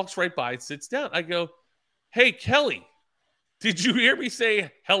just walks right by and sits down. I go, "Hey, Kelly, did you hear me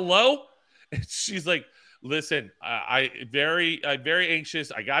say hello?" And she's like, "Listen, I'm very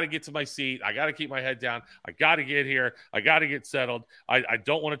anxious. I got to get to my seat. I got to keep my head down. I got to get here. I got to get settled. I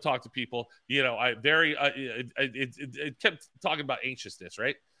don't want to talk to people. You know, it kept talking about anxiousness,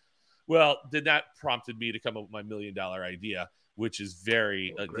 right?" Well, then that prompted me to come up with my $1 million idea, which is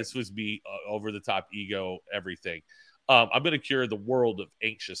this was me over the top ego, everything. I'm going to cure the world of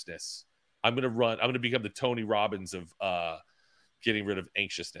anxiousness. I'm going to become the Tony Robbins of getting rid of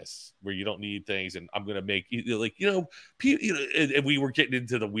anxiousness, where you don't need things. And I'm going to make and we were getting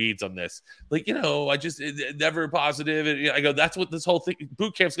into the weeds on this. I just never positive. And I go, that's what this whole thing,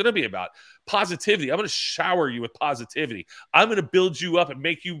 boot camp's going to be about. Positivity. I'm going to shower you with positivity. I'm going to build you up and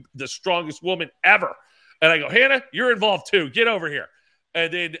make you the strongest woman ever. And I go, "Hannah, you're involved too. Get over here."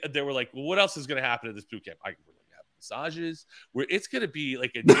 And then they were like, "Well, what else is going to happen at this boot camp?" massages. It's going to be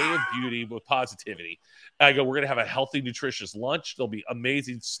like a day of beauty with positivity. I go, we're going to have a healthy, nutritious lunch. There'll be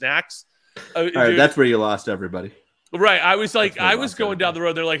amazing snacks. All right, that's where you lost everybody. Right. I was like, I was going down the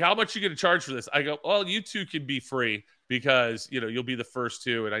road. They're like, how much are you going to charge for this? I go, well, you two can be free because, you'll be the first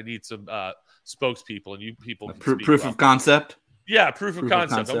two, and I need some spokespeople, and you people can proof of concept. Yeah, proof of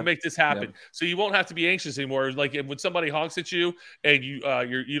concept. I'm gonna make this happen, yep. So you won't have to be anxious anymore. Like when somebody honks at you and you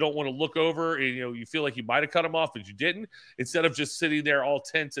don't want to look over, and you feel like you might have cut them off, but you didn't. Instead of just sitting there all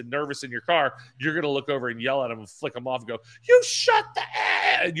tense and nervous in your car, you're gonna look over and yell at them and flick them off and go, "You shut the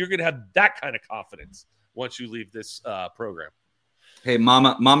ass!" And you're gonna have that kind of confidence once you leave this program. Hey,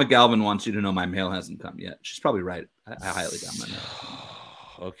 Mama Galvin wants you to know my mail hasn't come yet. She's probably right. I highly doubt my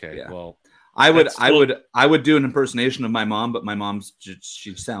mail. Okay, yeah. Well. I would do an impersonation of my mom, but my mom's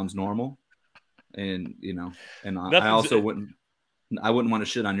she sounds normal, and I also wouldn't want to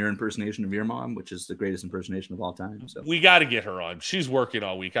shit on your impersonation of your mom, which is the greatest impersonation of all time. So we got to get her on. She's working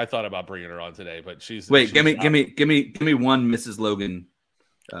all week. I thought about bringing her on today, but she's give me one Mrs. Logan.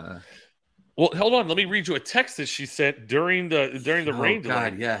 Well, hold on. Let me read you a text that she sent during the rain delay.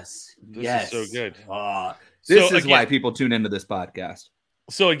 God, yes, this is so good. This is why people tune into this podcast.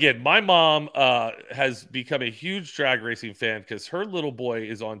 So again, my mom has become a huge drag racing fan because her little boy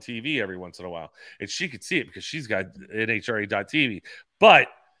is on TV every once in a while, and she could see it because she's got NHRA.TV. But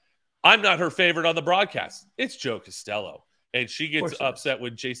I'm not her favorite on the broadcast. It's Joe Costello, and she gets upset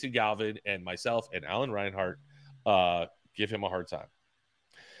when Jason Galvin and myself and Alan Reinhart give him a hard time.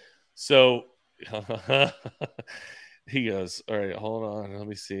 So he goes, "All right, hold on, let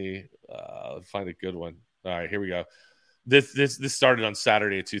me see, find a good one." All right, here we go. This started on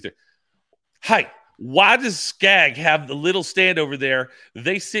Saturday at 2:30. Hi, why does Skag have the little stand over there?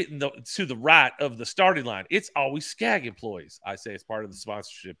 They sit to the right of the starting line. It's always Skag employees. I say it's part of the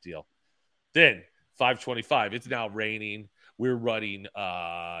sponsorship deal. Then 5:25. It's now raining. We're running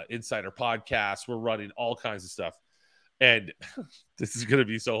Insider Podcasts. We're running all kinds of stuff. And this is going to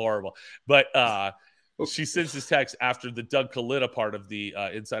be so horrible. But she sends this text after the Doug Coletta part of the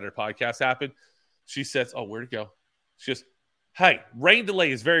Insider Podcast happened. She says, "Oh, where'd it go?" She goes, "Hey, rain delay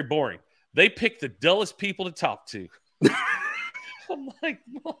is very boring. They pick the dullest people to talk to." I'm like,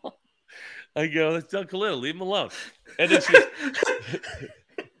 Mom. I go, "That's Doug Coletta. Leave him alone." And then she goes,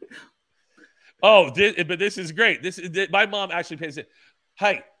 but this is great. My mom actually pays it.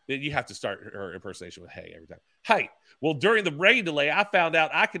 "Hey," you have to start her impersonation with "hey" every time. "Hey, well, during the rain delay, I found out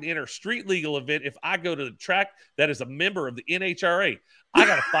I can enter a street legal event if I go to the track that is a member of the NHRA. I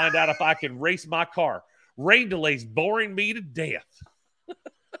got to find out if I can race my car. Rain delays boring me to death."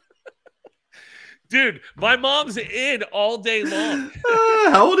 Dude, my mom's in all day long.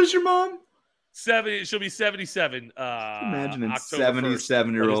 How old is your mom? 70. She'll be 77. Imagine a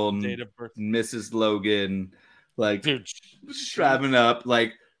 77-year-old Mrs. Logan, like, dude, strapping up,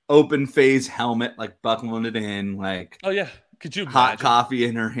 like open face helmet, like buckling it in, like, oh yeah, could you hot imagine? Coffee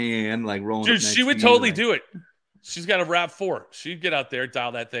in her hand, like rolling. Dude, she would totally do it. She's got a RAV4. She'd get out there,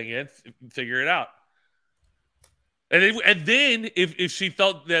 dial that thing in, figure it out. And then if she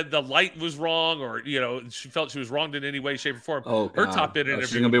felt that the light was wrong, or she felt she was wronged in any way, shape, or form, her top end interview.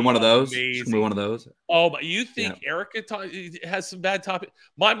 She's gonna be one of those. She's gonna be one of those. Oh, but you think Erica has some bad topic?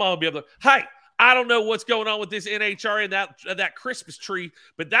 My mom will be able to. "Hi, I don't know what's going on with this NHRA and that Christmas tree,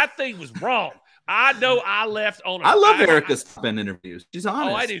 but that thing was wrong. I know I left on." I love Erica's top end interviews. She's honest.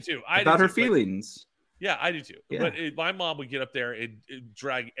 Oh, I do too. About her feelings. Yeah, I do too. Yeah. But my mom would get up there and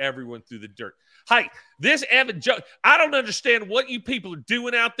drag everyone through the dirt. "Hi, this Evan Joe, I don't understand what you people are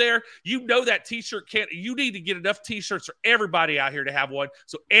doing out there. You know that T-shirt can't. You need to get enough T-shirts for everybody out here to have one,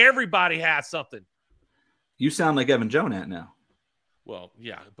 so everybody has something." You sound like Evan Jonat now. Well,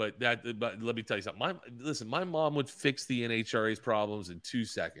 yeah, but let me tell you something. My mom would fix the NHRA's problems in 2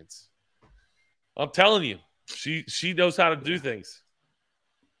 seconds. I'm telling you, she knows how to do things.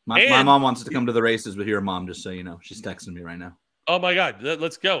 My mom wants to come to the races with your mom, just so you know. She's texting me right now. Oh my God,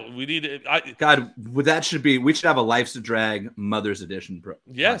 let's go. We need to. We should have a Life's a Drag Mother's Edition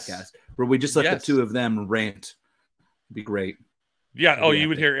podcast where we just let the two of them rant. It'd be great. Yeah. Oh, you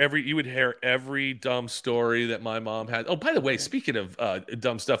would hear every dumb story that my mom had. Oh, by the way, speaking of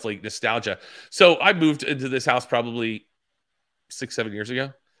dumb stuff like nostalgia, so I moved into this house probably 6-7 years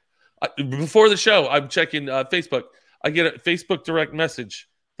ago. Before the show, I'm checking Facebook. I get a Facebook direct message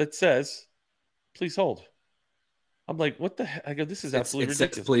that says, "Please hold." I'm like, "What the heck?" I go, "This is absolutely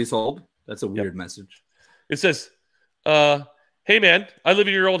ridiculous." Says, "Please hold." That's a weird message. It says, "Hey man, I live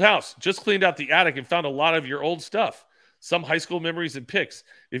in your old house. Just cleaned out the attic and found a lot of your old stuff. Some high school memories and pics.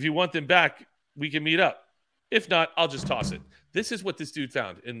 If you want them back, we can meet up." If not, I'll just toss it. This is what this dude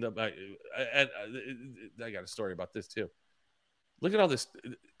found in the. I got a story about this too. Look at all this.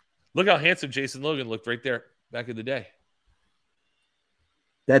 Look how handsome Jason Logan looked right there back in the day.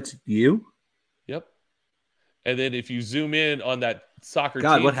 That's you? Yep. And then if you zoom in on that soccer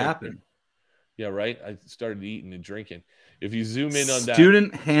God, team. what happened? Yeah, right. I started eating and drinking. If you zoom in on that.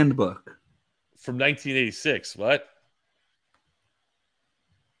 Student handbook. From 1986. What?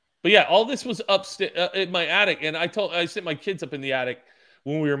 But yeah, all this was upstairs in my attic. And I sent my kids up in the attic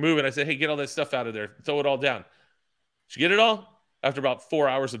when we were moving. I said, hey, get all that stuff out of there. Throw it all down. Did you get it all? After about 4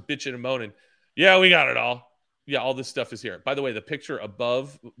 hours of bitching and moaning. Yeah, we got it all. Yeah, all this stuff is here. By the way, the picture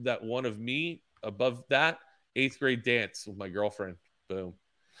above that one of me, above that, 8th grade dance with my girlfriend. Boom.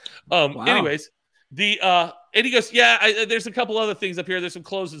 Wow. Anyways, and he goes, yeah, there's a couple other things up here. There's some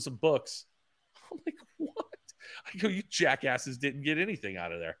clothes and some books. I'm like, what? I go, you jackasses didn't get anything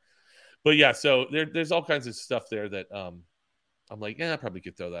out of there. But yeah, so there's all kinds of stuff there that I'm like, yeah, I probably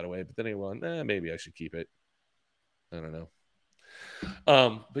could throw that away. But then I went, maybe I should keep it. I don't know.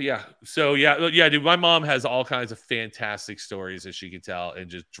 But yeah, so yeah, dude, my mom has all kinds of fantastic stories, as she can tell, and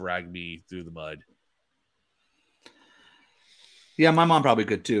just drag me through the mud. Yeah, my mom probably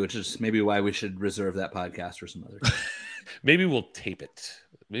could too, which is maybe why we should reserve that podcast for some other time. Maybe we'll tape it.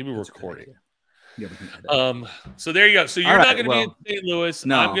 Maybe we'll record it. Yeah, we can so there you go. So you're not going to be in St. Louis.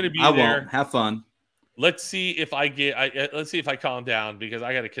 No, I'm going to be I there. Won't. Have fun. Let's see if let's see if I calm down, because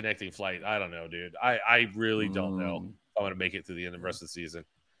I got a connecting flight. I don't know, dude. I really don't know if I want to make it to the end of the rest of the season.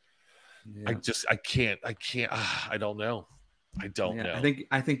 Yeah. I can't. I don't know. I don't know.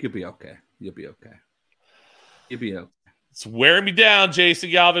 I think you'll be okay. You'll be okay. It's wearing me down, Jason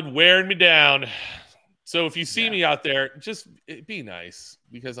Galvin, wearing me down. So if you see me out there, just be nice,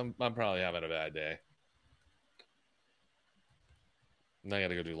 because I'm probably having a bad day. And I got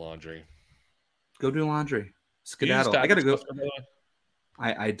to go do laundry. Go do laundry. Skedaddle. I got to go.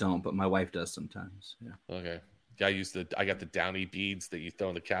 I don't, but my wife does sometimes. Yeah. Okay. I got the Downy beads that you throw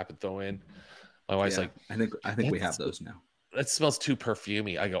in the cap and throw in. My wife's like, I think we have those now. That smells too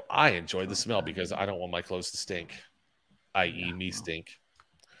perfumey. I go, I enjoy the smell because I don't want my clothes to stink, i.e. me stink.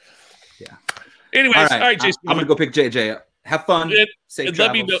 Yeah. Anyways, all right, Jason. I'm gonna go pick JJ up. Have fun. Safe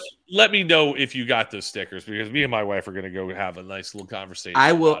travels. Let me know if you got those stickers, because me and my wife are gonna go have a nice little conversation.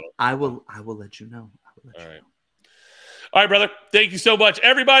 I will let you know. All right, brother. Thank you so much.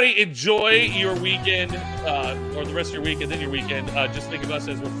 Everybody, enjoy your weekend, or the rest of your week, and then your weekend. Just think of us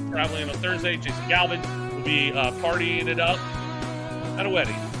as we're traveling on Thursday. Jason Galvin will be partying it up at a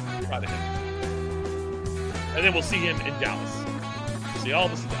wedding. Proud of him. And then we'll see him in Dallas. See all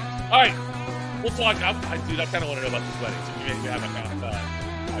this stuff. All right. We'll talk. I kind of want to know about this wedding. So we maybe have a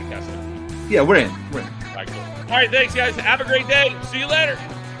podcast. Yeah, we're in. All right, cool. All right, thanks, guys. Have a great day. See you later.